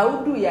in the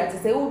crowd do ya to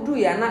say do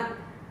ya not.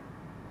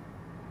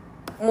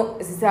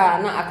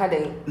 Not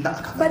academic.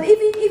 But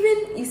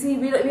even you see,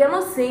 we are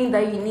not saying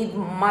that you need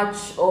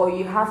much or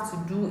you have to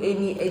do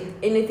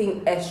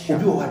anything extra.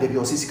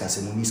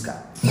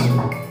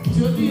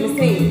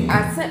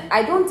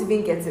 I don't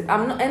even get it.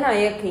 I'm not. And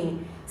I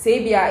can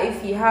say,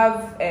 if you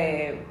have,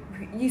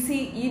 you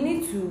see, you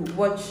need to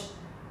watch.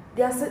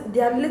 There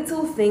are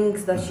little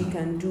things that you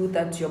can do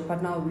that your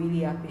partner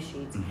really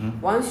appreciates.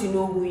 Once you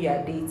know who you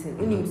are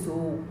dating,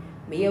 so.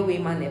 Me way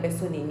man ebe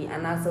so nini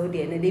anasa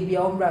odi ene de bia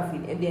omra fi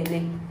e de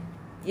ene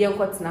ye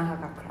nkotena ha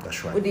kakra.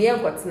 That's right. Odi ye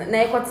nkotena na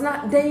ye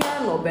kotena den ya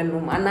no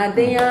benum ana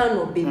den ya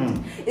no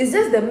baby. It's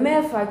just the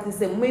mere fact is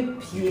me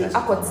pie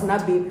akotena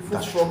baby for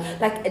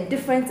like a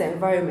different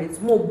environment.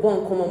 Mo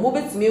bon komo mo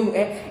betumi hu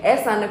e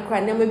sa na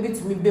kra na me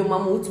betumi be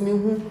mama utumi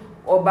hu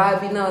or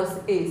baby now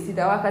see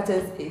that waka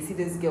see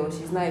this girl,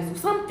 she's nice or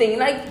something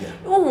like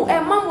oh a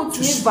mom would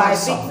to me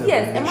vibe.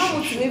 Yes, a mom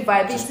would to me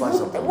vibe. It's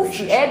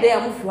air there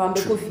move from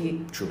the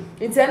coffee. True.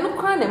 It's a no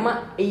kind of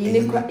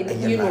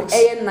you know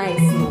air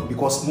nice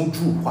because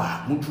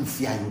Muju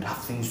fear you would have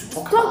things to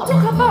talk about.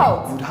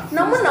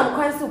 Now when I'm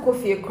quite so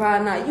coffee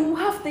crying, you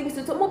have things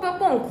to talk about.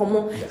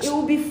 It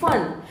will be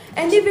fun.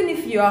 And even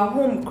if you are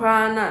home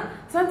crying,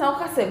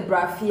 sometimes I say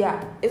brafia.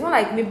 It's not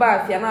like me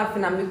brafia now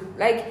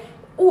like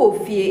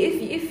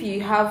if you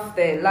have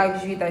the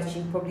luxury that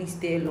you probably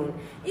stay alone,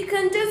 you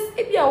can just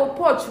if you are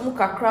porch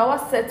muka krawa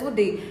settle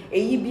the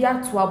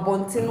yibia to a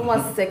bontin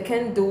one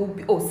second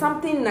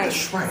something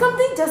nice, right.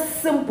 Something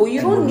just simple.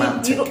 You don't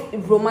need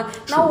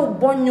romantic. Now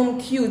bonyum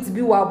cute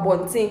be wa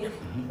bontin.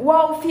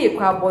 Wow, fear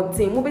crab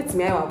bontin. Move it to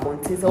me, I want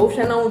bontin. So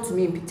ocean out to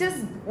me.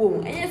 Just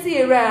and you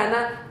see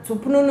rana to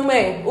pununu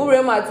me.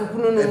 Urema to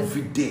pununu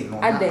every day. No,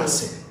 I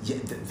say.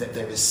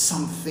 There is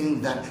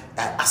something that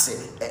I say,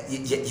 I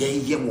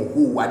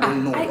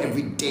don't know,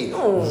 every day.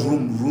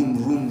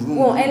 Room.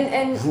 Well,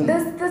 and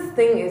this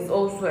thing is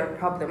also a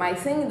problem. I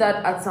think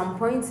that at some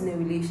point in a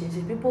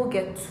relationship, people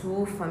get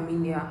too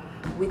familiar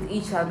with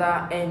each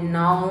other, and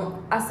now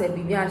as a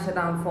baby and shut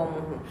down form.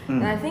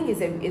 And I think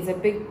it's a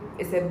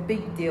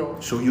big deal.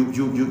 So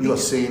you are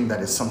saying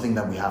that it's something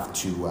that we have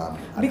to address.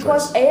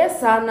 Because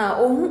like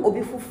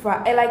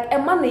a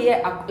man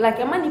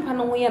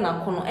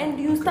and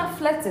you start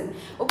flirting.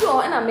 Okay,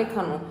 and I make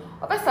no.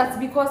 That's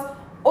because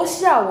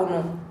Osha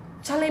no.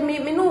 Charlie, me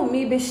know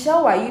me be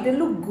shower. You they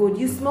look good.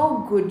 You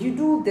smell good. You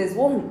do this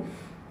one.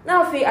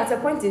 Now, at a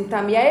point in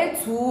time,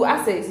 too.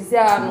 I say, she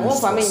said, "No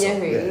family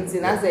here."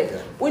 I said,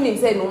 when he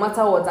said, "No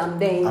matter what, I'm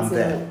there." I'm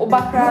there.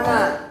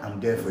 I'm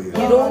there for you.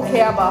 You don't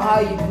care about how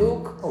you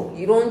look. Oh.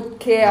 You don't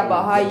care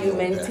about how you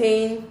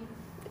maintain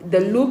the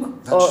look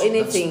or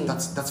anything.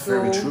 That's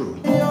very true.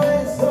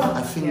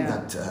 I think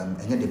that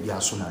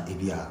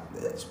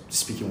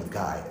speaking with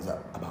guys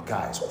about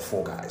guys or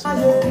for guys, I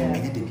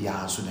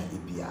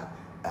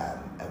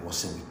was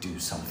saying we do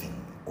something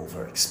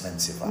over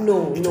expensive.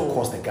 It will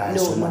cost the guy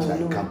so much that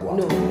he can't go out.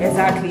 No,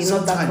 exactly.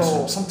 Not at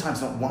all.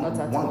 Sometimes not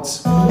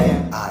once.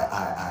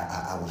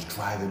 I was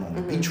driving on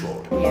the beach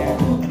road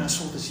and I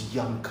saw this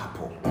young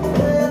couple.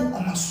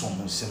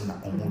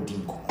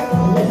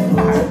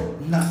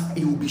 Now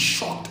you will be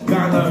shocked.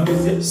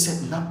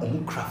 Said na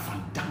omukra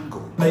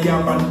fandango,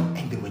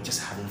 and they were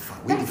just having fun.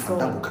 We did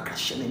fandango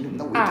kakrashen, and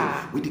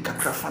we did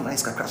kakra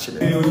nice kakrashen,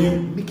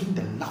 making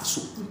the laugh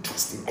so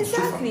interesting,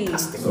 exactly. so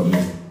fantastic,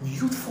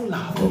 youthful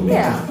laugh.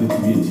 Yeah.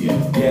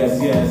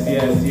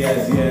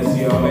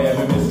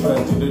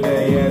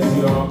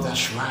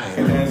 That's right.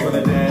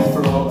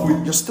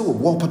 You're still a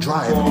Walper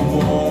Drive.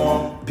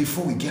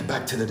 Before we get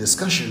back to the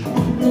discussion,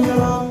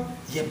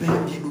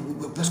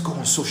 let's go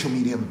on social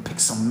media and pick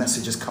some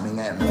messages coming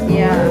in.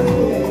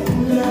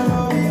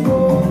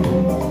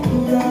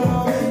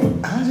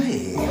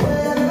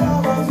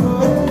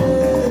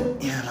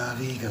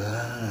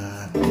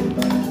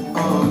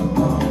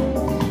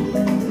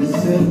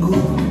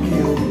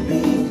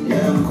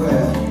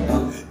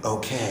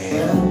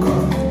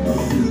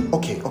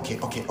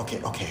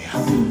 Okay.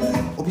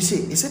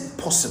 Obviously, is it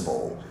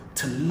possible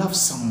to love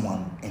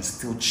someone and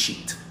still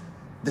cheat?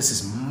 This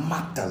is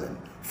Magdalene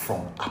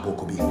from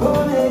Abokobi.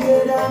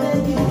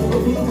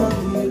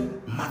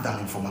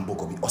 Madeline from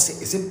Abokobi. Or say,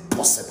 is it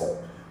possible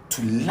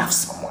to love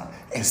someone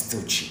and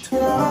still cheat?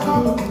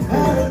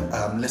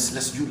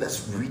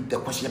 Let's read the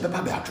question.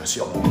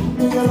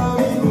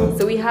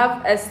 So we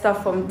have Esther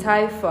from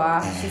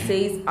Taifa. She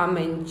says, I'm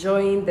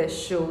enjoying the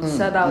show.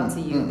 Shout out to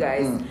you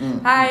guys.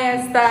 Hi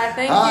Esther,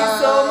 thank you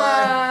so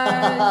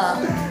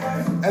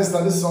much.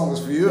 Esther, this song is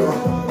for you.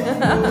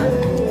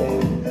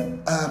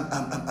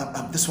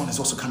 This one is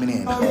also coming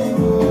in.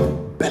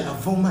 Bella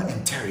Voma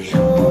and Terry,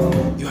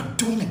 you are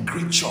doing a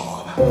great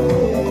job.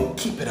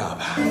 Keep it up.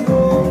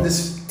 This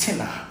is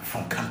Tina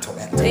from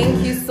Cantonment.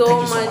 Thank you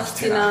so much,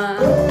 Tina.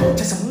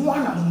 Just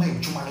one of my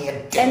Jumani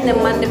and the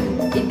man,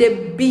 the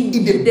B.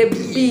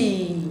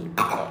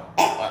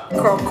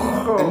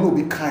 And we'll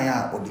be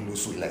kind or the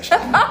lose election.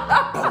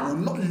 But we'll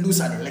not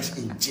lose an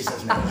election in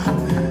Jesus'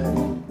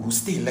 name. We'll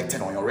stay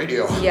elected on your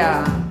radio.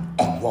 Yeah.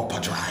 On Walper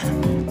Drive.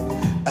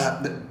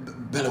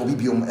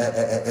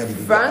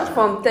 Frank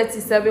from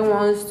 37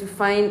 wants to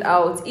find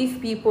out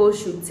if people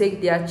should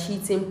take their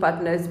cheating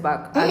partners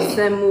back.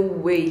 Asemu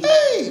way.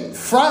 Hey,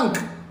 Frank,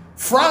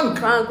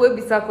 we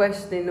be a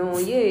question. Oh,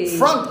 yeah.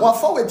 Frank, we're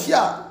forward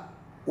here.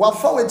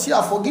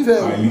 Forgive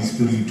her. I need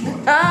spiritual.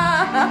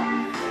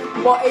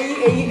 But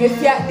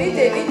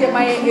if you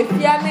my if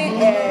you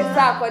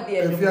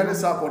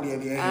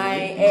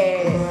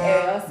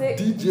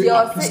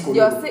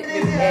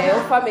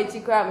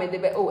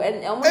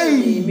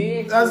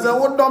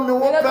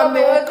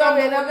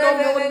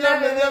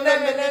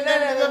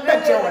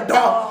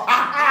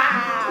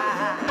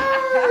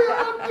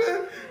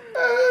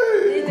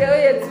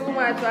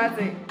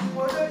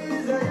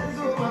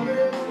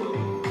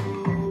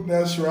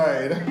That's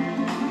right.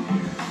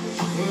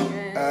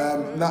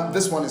 Now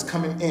this one is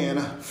coming in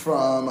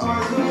from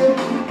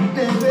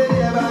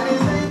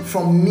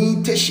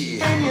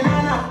Niteshi.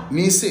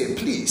 Me say,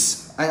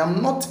 please, I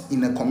am not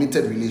in a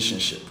committed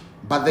relationship,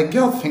 but the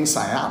girl thinks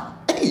I am.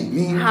 Hey,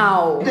 me.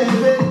 How?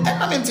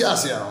 I mean,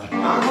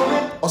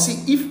 or see,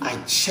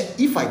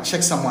 if I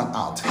check someone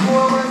out,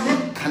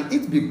 can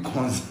it be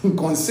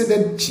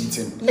considered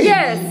cheating?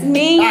 Yes,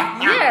 me.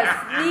 Yes,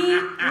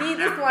 me.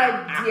 This one,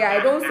 I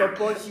don't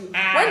support you.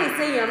 When you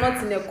say you're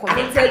not in a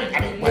committed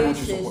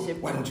relationship,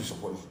 why don't you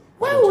support me?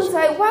 Why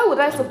would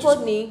I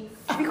support me?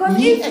 Because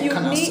if you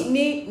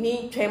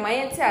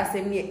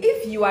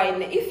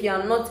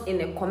are not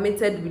in a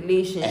committed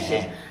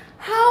relationship,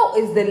 how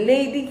is the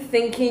lady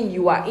thinking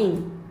you are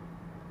in?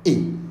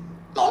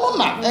 No.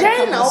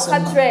 Then I'll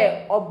catch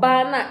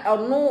Obana or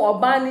no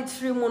Obani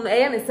Trimun,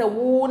 and it's a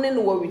woman in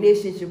a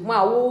relationship.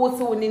 My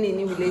woman in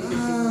any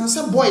relationship.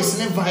 Some boys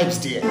never vibes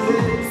there.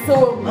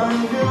 So,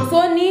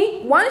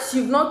 once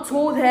you've not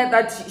told her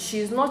that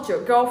she's not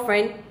your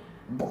girlfriend,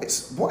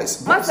 boys.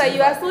 Master,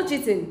 you are still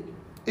cheating.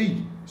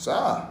 Hey,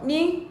 sir.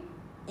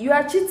 You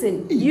are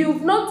cheating.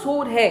 You've not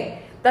told her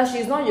that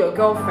she's not your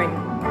girlfriend.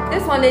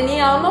 This one,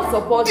 I'll not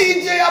support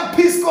DJ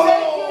Apisco.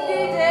 Thank you,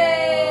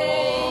 DJ.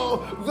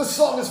 The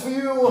song is for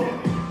you.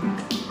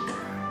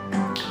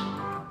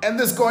 And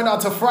this going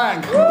out to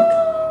Frank. Woo!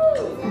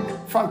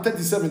 Frank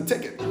 37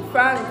 ticket.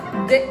 Frank,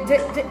 1, 2,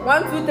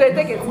 3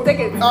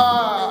 tickets.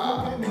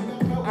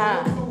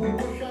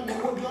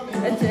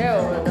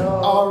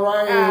 All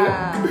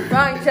right.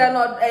 Frank,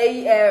 channel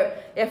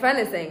if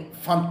anything.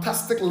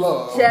 Fantastic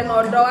love.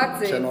 Channel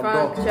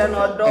Frank,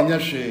 channel dog.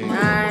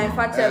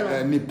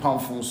 Nippon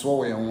from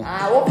Swollen.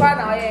 What part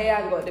now?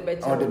 Yeah, got the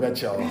better. Or the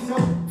better.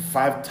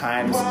 5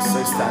 times,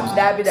 6 times.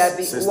 That be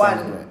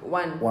 1.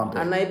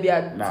 And I be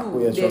at 2. Now,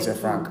 we are just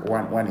Frank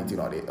 118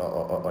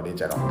 or the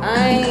channel.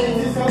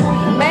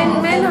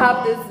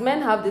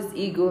 Men have this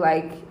ego,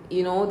 like,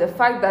 you know, the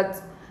fact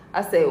that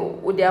I say,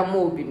 they are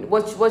moving.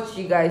 What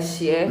you guys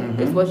share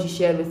is what you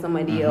share with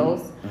somebody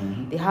else.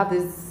 They have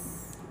this.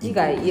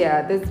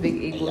 This big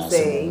ego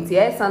saying,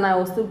 yes, and I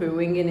will still be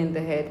ringing in the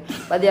head.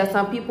 But there are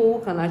some people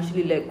who can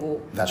actually let go.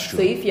 That's true.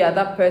 So if you are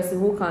that person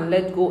who can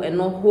let go and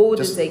not hold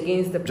it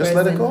against the person, just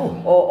let it go.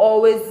 Or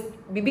always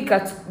you bring it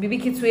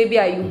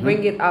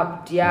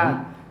up,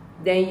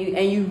 then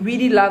you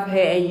really love her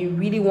and you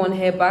really want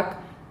her back,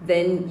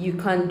 then you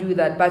can't do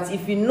that. But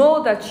if you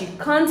know that you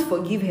can't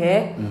forgive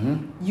her,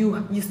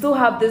 you still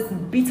have this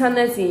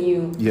bitterness in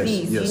you. Yes,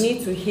 please, yes. you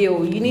need to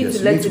heal. You need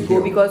to let it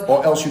go, because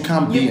or else you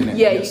can't be in it.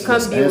 Yeah, you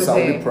can't be with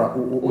her.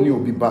 Only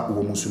will be back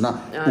with Musuna.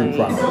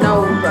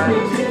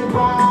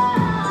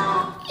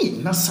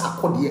 Na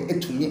sako de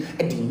etumi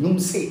e de nyum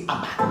say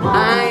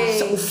aba.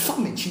 So fa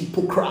me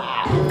chimpo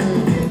kra.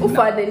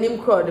 Ufa the name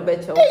crowd the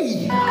better.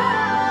 Hey.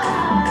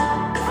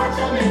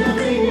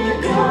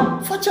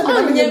 Facha me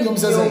na nyum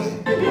say.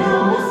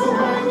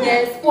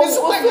 Yes.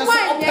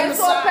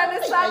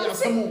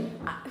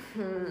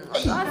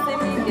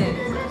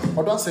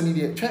 Odo asemi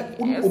de twa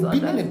obi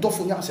na ne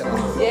dofo nya asem.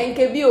 Yeah,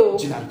 nke bi o.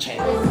 Gina nche.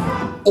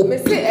 Me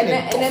say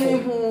enemy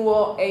hu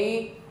wo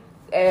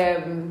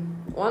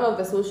one of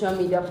the social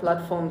media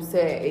platforms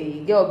say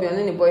a girl be on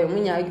any boy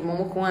munya agimo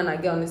mo ko na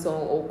girl ni so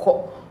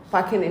okọ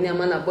parking any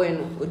ama na boy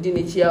no odi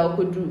ne chia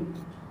okodru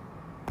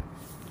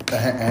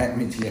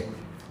me tie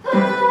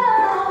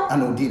I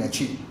know Dina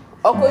Chi.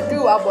 Oko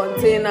do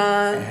abonte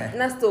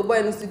na still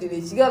boy no studio ne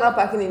girl na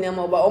parking in name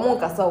ba omo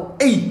nkasa wo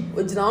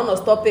ogina on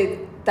stop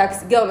it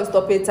taxi girl no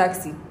stop it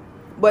taxi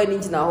boy ni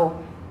gina ho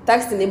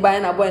taxi ni buy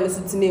na boy no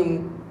suti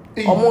name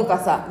omo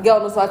nkasa girl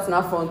no so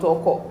atina front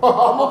oko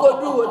omo go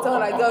do hotel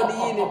na girl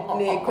ni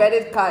ne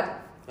credit card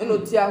no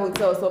tia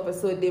hotel so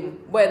person dem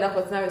boy na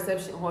continue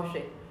reception ho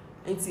hwe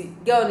enti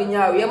girl ni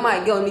nya we my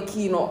girl ni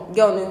key no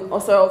girl ni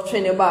also of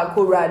train ba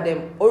ko ra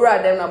dem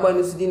na boy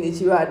no sudi ni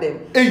chi ra dem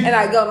and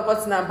I girl no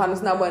continue pa no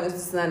na boy no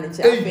sudi na ni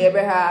chi afi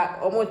ebe ha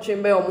omo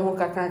twin be omo ho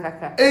kaka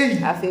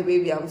afi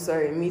baby I'm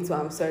sorry me too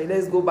I'm sorry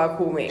let's go back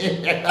home and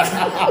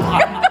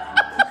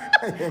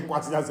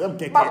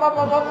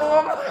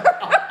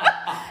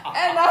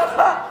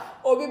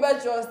Obi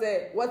Betro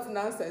said, what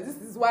nonsense?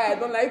 This is why I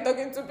don't like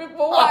talking to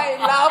people. Why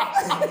I laugh?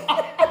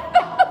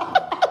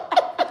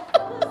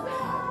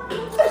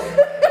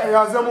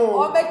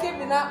 Oh, make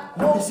it na.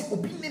 No, this is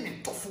Obi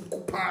Nene tofu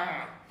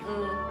kupa.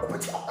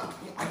 But I want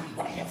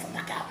to hear from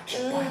that girl.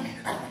 She's boring me.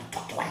 I want to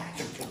talk to her.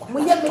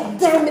 We have been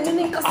damn it.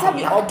 Nene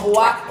kasabi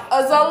oboa.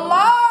 As a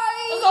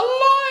lie. As a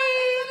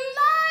lie.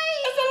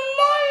 As a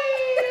lie.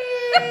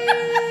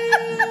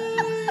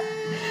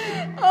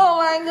 Oh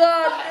my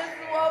God.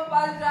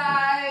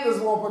 This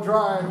is Whopper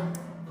Drive.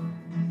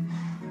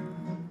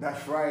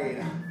 That's right.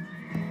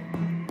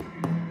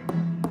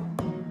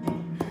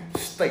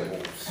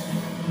 Staples.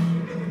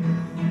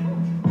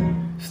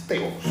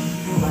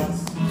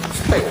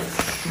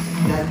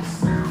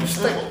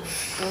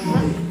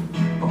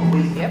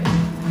 Yep.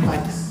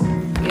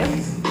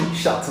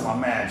 Shout out to my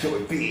man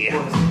Joey B.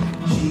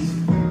 Cheesy.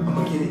 I'm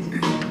gonna get it.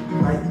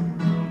 Right?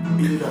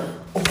 Beat it up.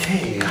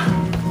 Okay.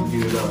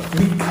 Beat it up.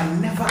 We can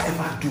never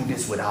ever do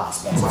this without our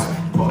sponsors. Right.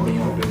 Fuck me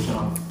on bitch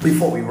on.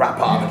 Before we wrap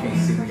I up. can't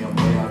see me on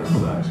the other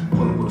side.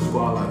 Pulling with a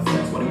squad like that.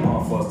 Why they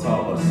motherfuckers talk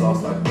about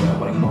sauce like that?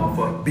 Why they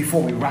motherfuckers?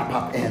 Before we wrap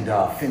up and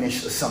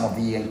finish some of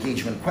the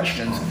engagement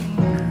questions,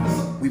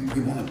 we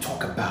want to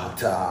talk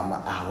about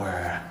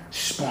our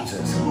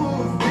sponsors.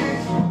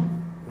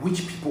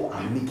 Which people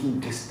are making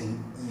this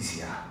thing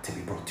easier to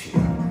be brought to you?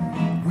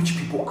 Which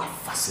people are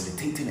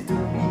facilitating it?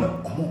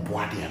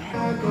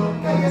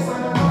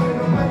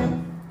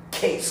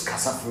 Case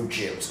Casa Fruit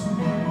Juice.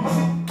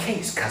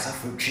 Case Casa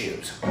Fruit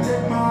Juice.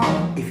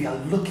 If you are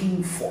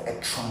looking for a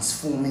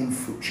transforming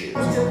fruit juice,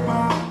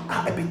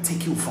 I will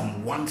take you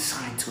from one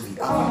side to the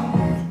other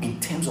in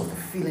terms of the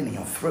feeling in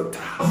your throat.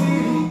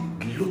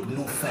 Look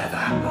no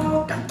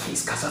further than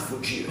Case Casa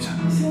Fruit Juice,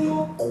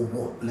 or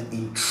what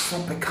in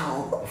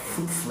tropical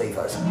fruit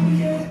flavors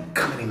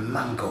coming in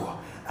mango.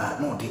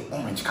 No, the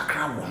orange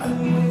kakra one.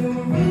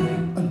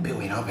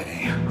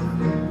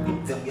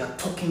 Then we are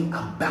talking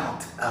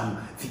about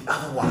the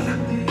other one,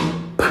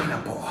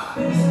 pineapple,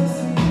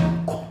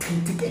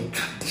 authentic and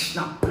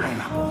traditional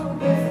pineapple.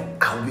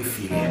 I'll be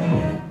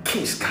feeling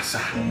Case Casa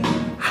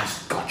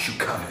has got you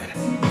covered.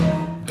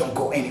 Don't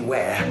go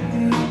anywhere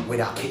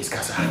without Case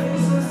Casa.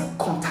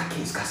 Contact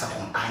Case Casa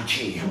on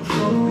IG.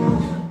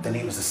 The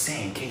name is the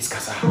same, Case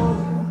Casa,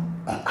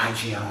 on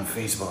IG and on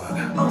Facebook.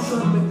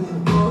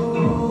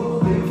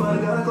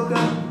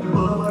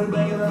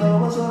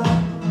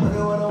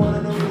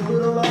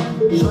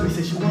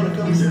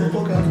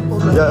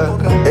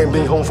 Yeah, ain't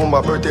been home for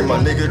my birthday, my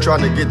nigga.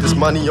 Trying to get this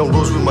money on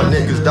roads with my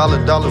niggas.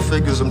 Dollar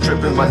figures, I'm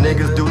tripping. My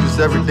niggas do this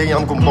every day.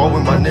 I'm gon' ball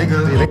with my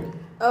niggas.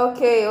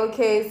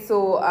 Okay.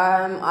 So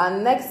our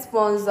next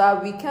sponsor,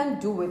 we can't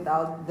do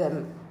without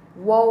them.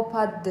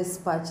 Walpa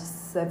Dispatch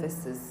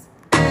Services.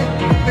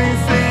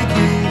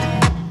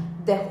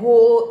 The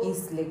whole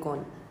East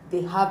Legon,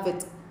 they have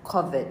it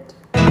covered.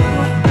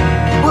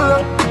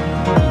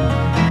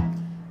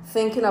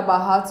 Thinking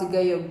about how to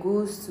get your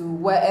goods to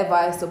wherever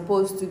it's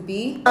supposed to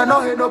be? Do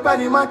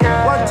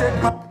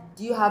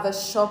you have a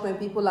shop and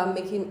people are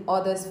making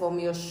orders from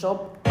your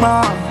shop?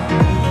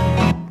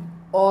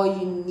 All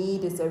you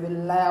need is a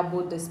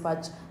reliable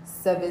dispatch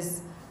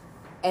service,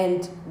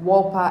 and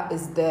Walpa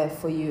is there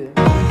for you.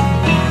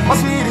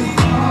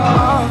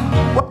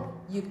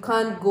 You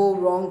can't go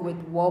wrong with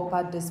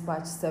Walpa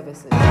Dispatch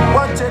Services.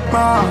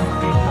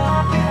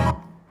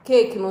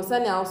 Cake no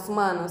sani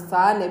ausman no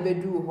sa na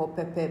bedu ho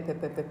pepe.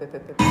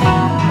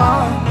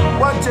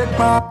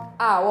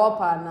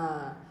 Walpa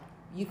na.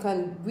 You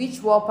can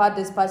reach Walpa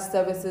Dispatch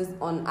Services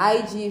on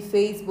IG,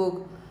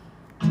 Facebook.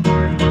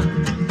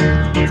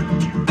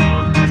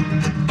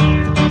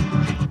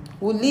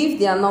 We'll leave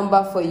their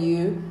number for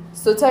you.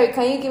 So Terry,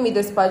 can you give me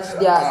dispatch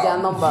their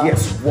number?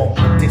 Yes,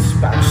 Walpa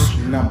Dispatch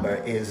number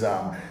is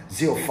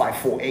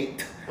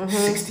 0548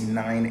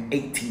 69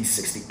 80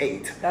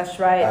 68. That's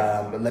right.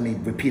 Let me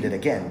repeat it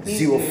again.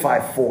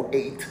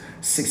 0548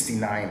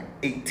 69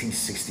 80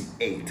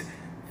 68.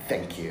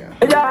 Thank you.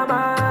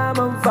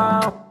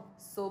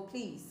 So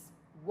please,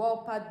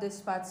 Walpa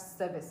Dispatch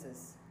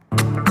Services.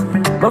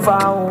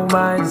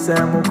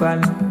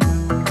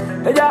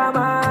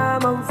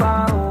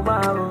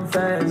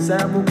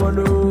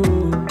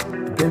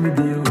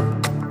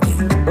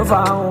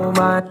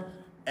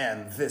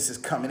 And this is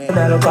coming in from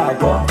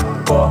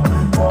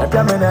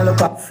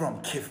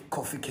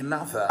Kofi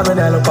Kinata.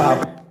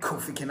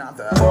 Kofi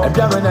Kinata.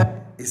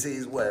 He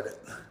says what?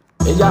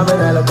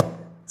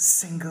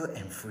 Single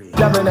and free. And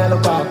you're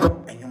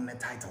the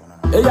title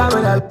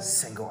now.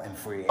 Single and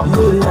free.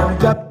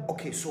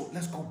 Okay, so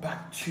let's go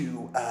back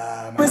to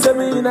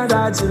Madeline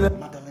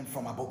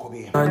from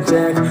Abokobe.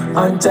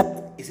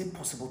 Is it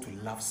possible to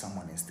love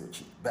someone and still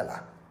cheat?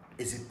 Bella,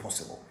 is it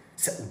possible?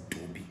 Say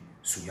Udobi,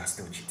 so you are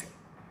still cheating.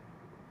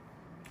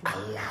 I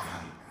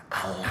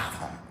love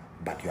him,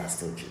 but you are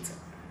still cheating.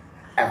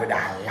 Every day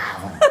I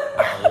love him.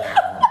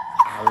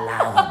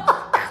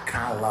 I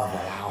can't love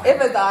him.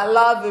 If it's I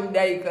love him,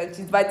 then you can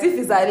cheat. But if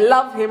it's I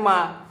love him,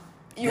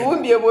 you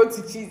won't be able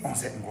to cheat. On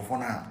set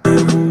microphone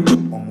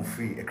I'm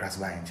free a crash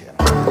by in chair.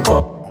 I'm a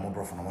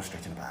bro from almost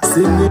stretching back. I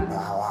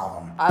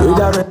love him. I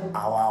love him.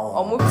 I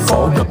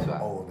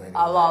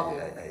love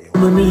him.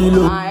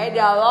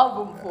 I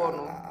love him for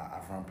no.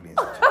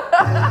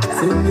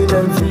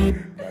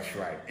 That's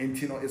right. And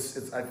you know,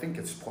 it's. I think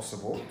it's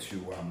possible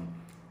to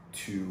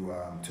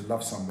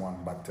love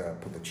someone, but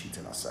put the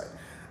cheating aside.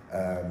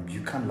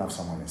 You can't love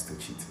someone and still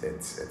cheat.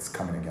 It's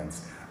coming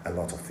against a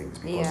lot of things,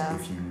 because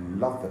if you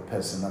love the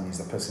person, that means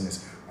the person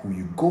is who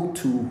you go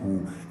to,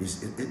 who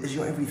is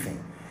your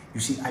everything. You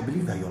see, I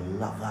believe that your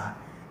lover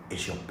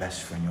is your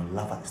best friend. Your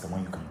lover is the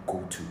one you can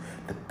go to.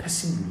 The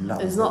person you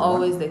love. It's not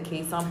always the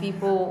case. Some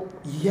people,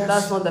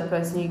 that's not the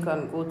person you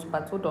can go to.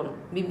 But hold on,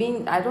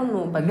 I don't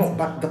know. But no,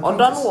 but the point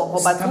is,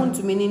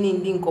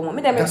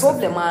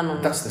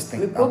 that's the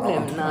thing. I'm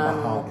talking about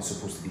how it's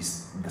supposed to be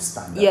the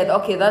standard. Yeah,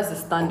 okay, that's the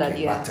standard.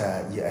 Okay,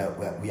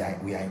 but we are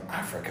in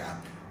Africa,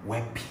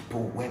 where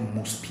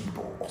most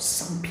people or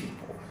some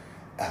people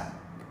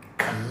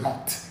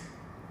cannot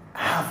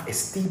have a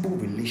stable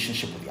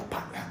relationship with their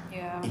partner.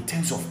 Yeah. In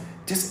terms of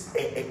just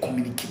a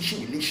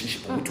communication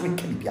relationship, which one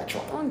can be a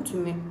trouble. To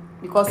me,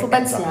 because it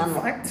ends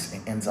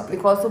up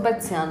because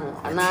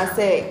and I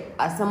say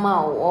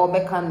asama or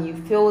become you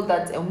feel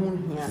that a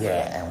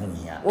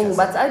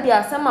but I be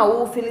asama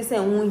who feel say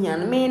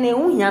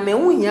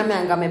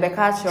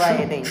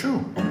me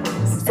true.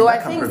 So I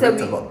think that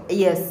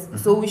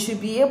so we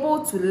should be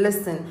able to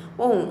listen.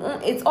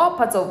 It's all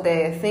part of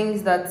the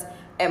things that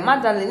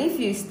Madeline, if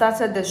you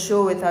started the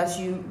show with us,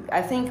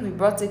 I think we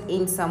brought it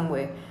in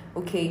somewhere.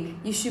 Okay,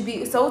 you should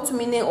be so to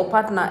me or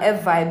partner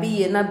ever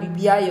be na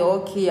bibia you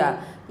okay.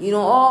 You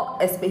know, all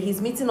he's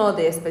meeting all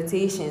the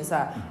expectations.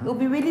 It will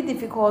be really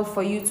difficult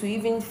for you to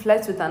even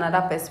flirt with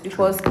another person,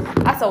 because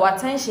as our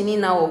attention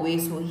in our way,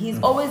 so he's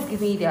always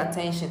giving you the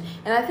attention.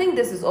 And I think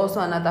this is also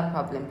another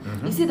problem.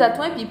 You see that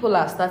when people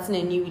are starting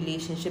a new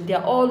relationship, they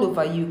are all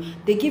over you.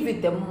 They give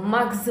it the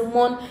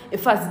maximum. In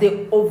fact,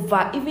 they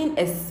even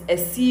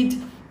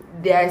exceed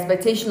their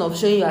expectation of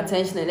showing you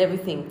attention and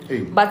everything.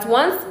 But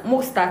once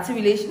most start a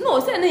relationship, no,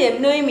 say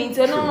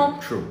no,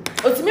 True.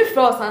 To me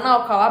first and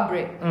now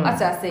calibrate,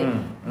 as I say.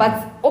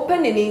 But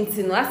opening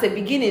into as a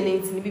beginning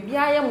into be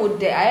I am with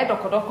the I had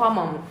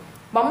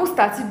but most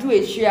start to do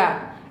a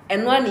share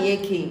and one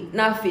yeke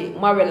nafe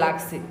more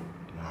relaxing.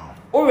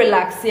 O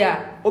relax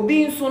here, or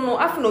being so no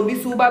after no be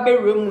so baby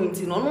room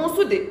into no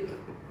so the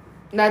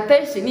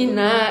attention in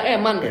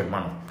man.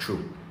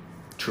 True.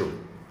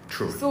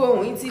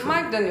 So it's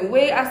Magdalene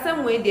way as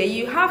some way there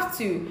you have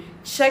to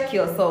check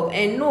yourself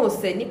and know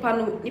say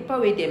nipa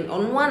way them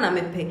on one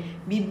amepe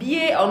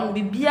bibia on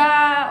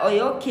bibia or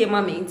your okay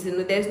mama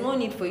into there's no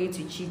need for you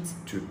to cheat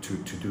to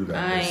do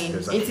that.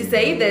 It is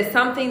say if there's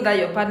something that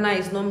your partner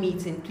is not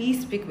meeting,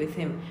 please speak with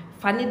him.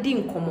 Fane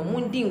din komo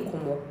mundi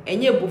nkomo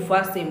enye bufu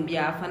asem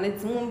bia fane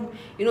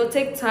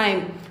take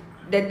time.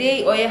 The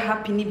day or you're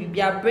happy,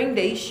 bring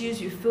the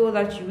issues you feel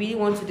that you really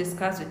want to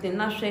discuss with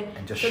him,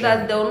 so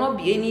that there will not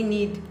be any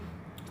need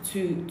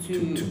to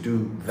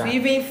do that. To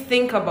even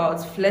think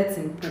about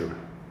flirting.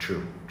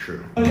 True.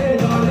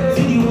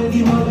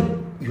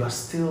 You are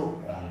still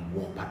on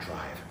Warper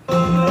Drive,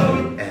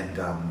 and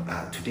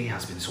today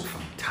has been so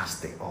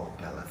fantastic. Oh,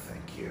 Bella,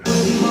 thank you.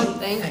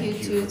 Thank you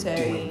too, for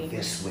Terry. doing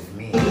this with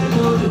me.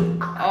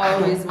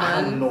 Always, man.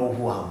 I don't know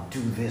who I'll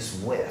do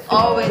this with.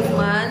 Always,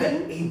 man.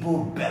 The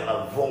able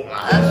Bella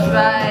Voma.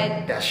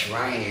 That's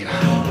right.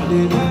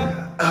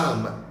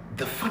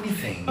 The funny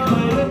thing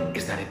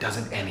is that it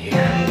doesn't end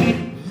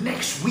here.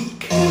 Next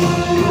week,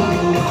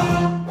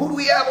 who do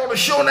we have on the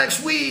show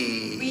next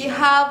week? We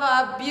have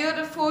a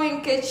beautiful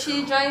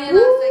Nkechi joining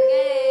us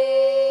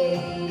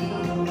again.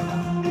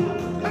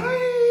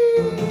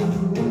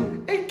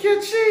 Hey,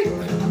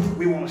 Nkechi.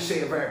 We want to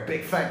say a very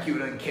big thank you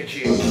to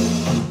Nkechi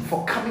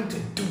for coming to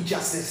do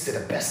justice to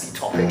the bestie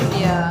topic.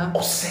 Yeah.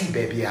 Or say,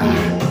 baby,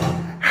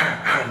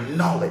 her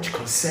knowledge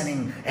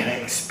concerning and her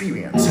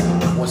experience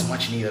was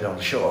much needed on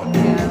the show.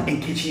 Yeah.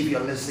 Nkechi, if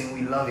you're listening,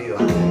 we love you.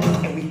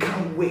 And we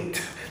can't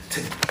wait to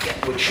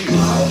get with you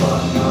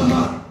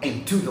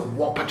and do the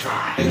Warper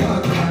Drive.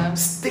 Yeah.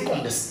 Stick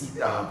on this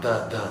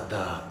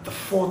the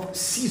fourth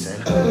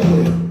season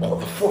or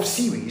the fourth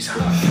series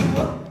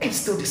and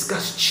still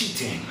discuss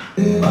cheating,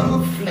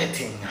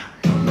 flirting,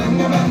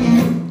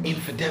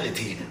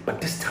 infidelity,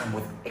 but this time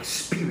with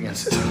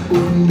experiences.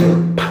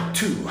 Part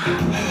 2.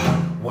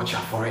 Watch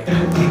out for it.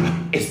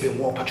 It's been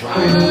Warper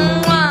Drive.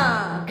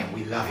 And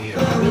we love you.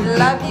 We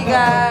love you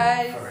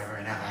guys. Forever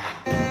and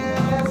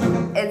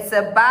ever. It's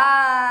a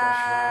bye.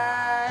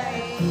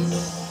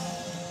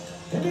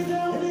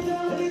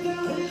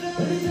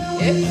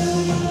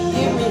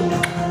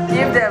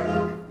 Give them.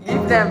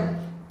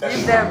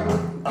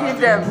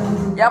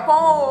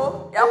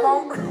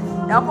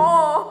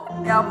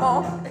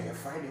 Yapon.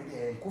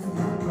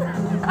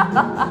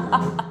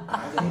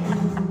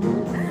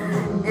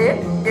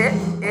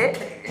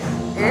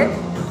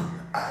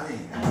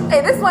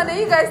 Hey, this one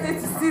you guys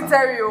need to see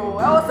Terry.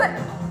 I was like,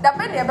 that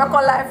many ever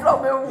call live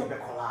from me.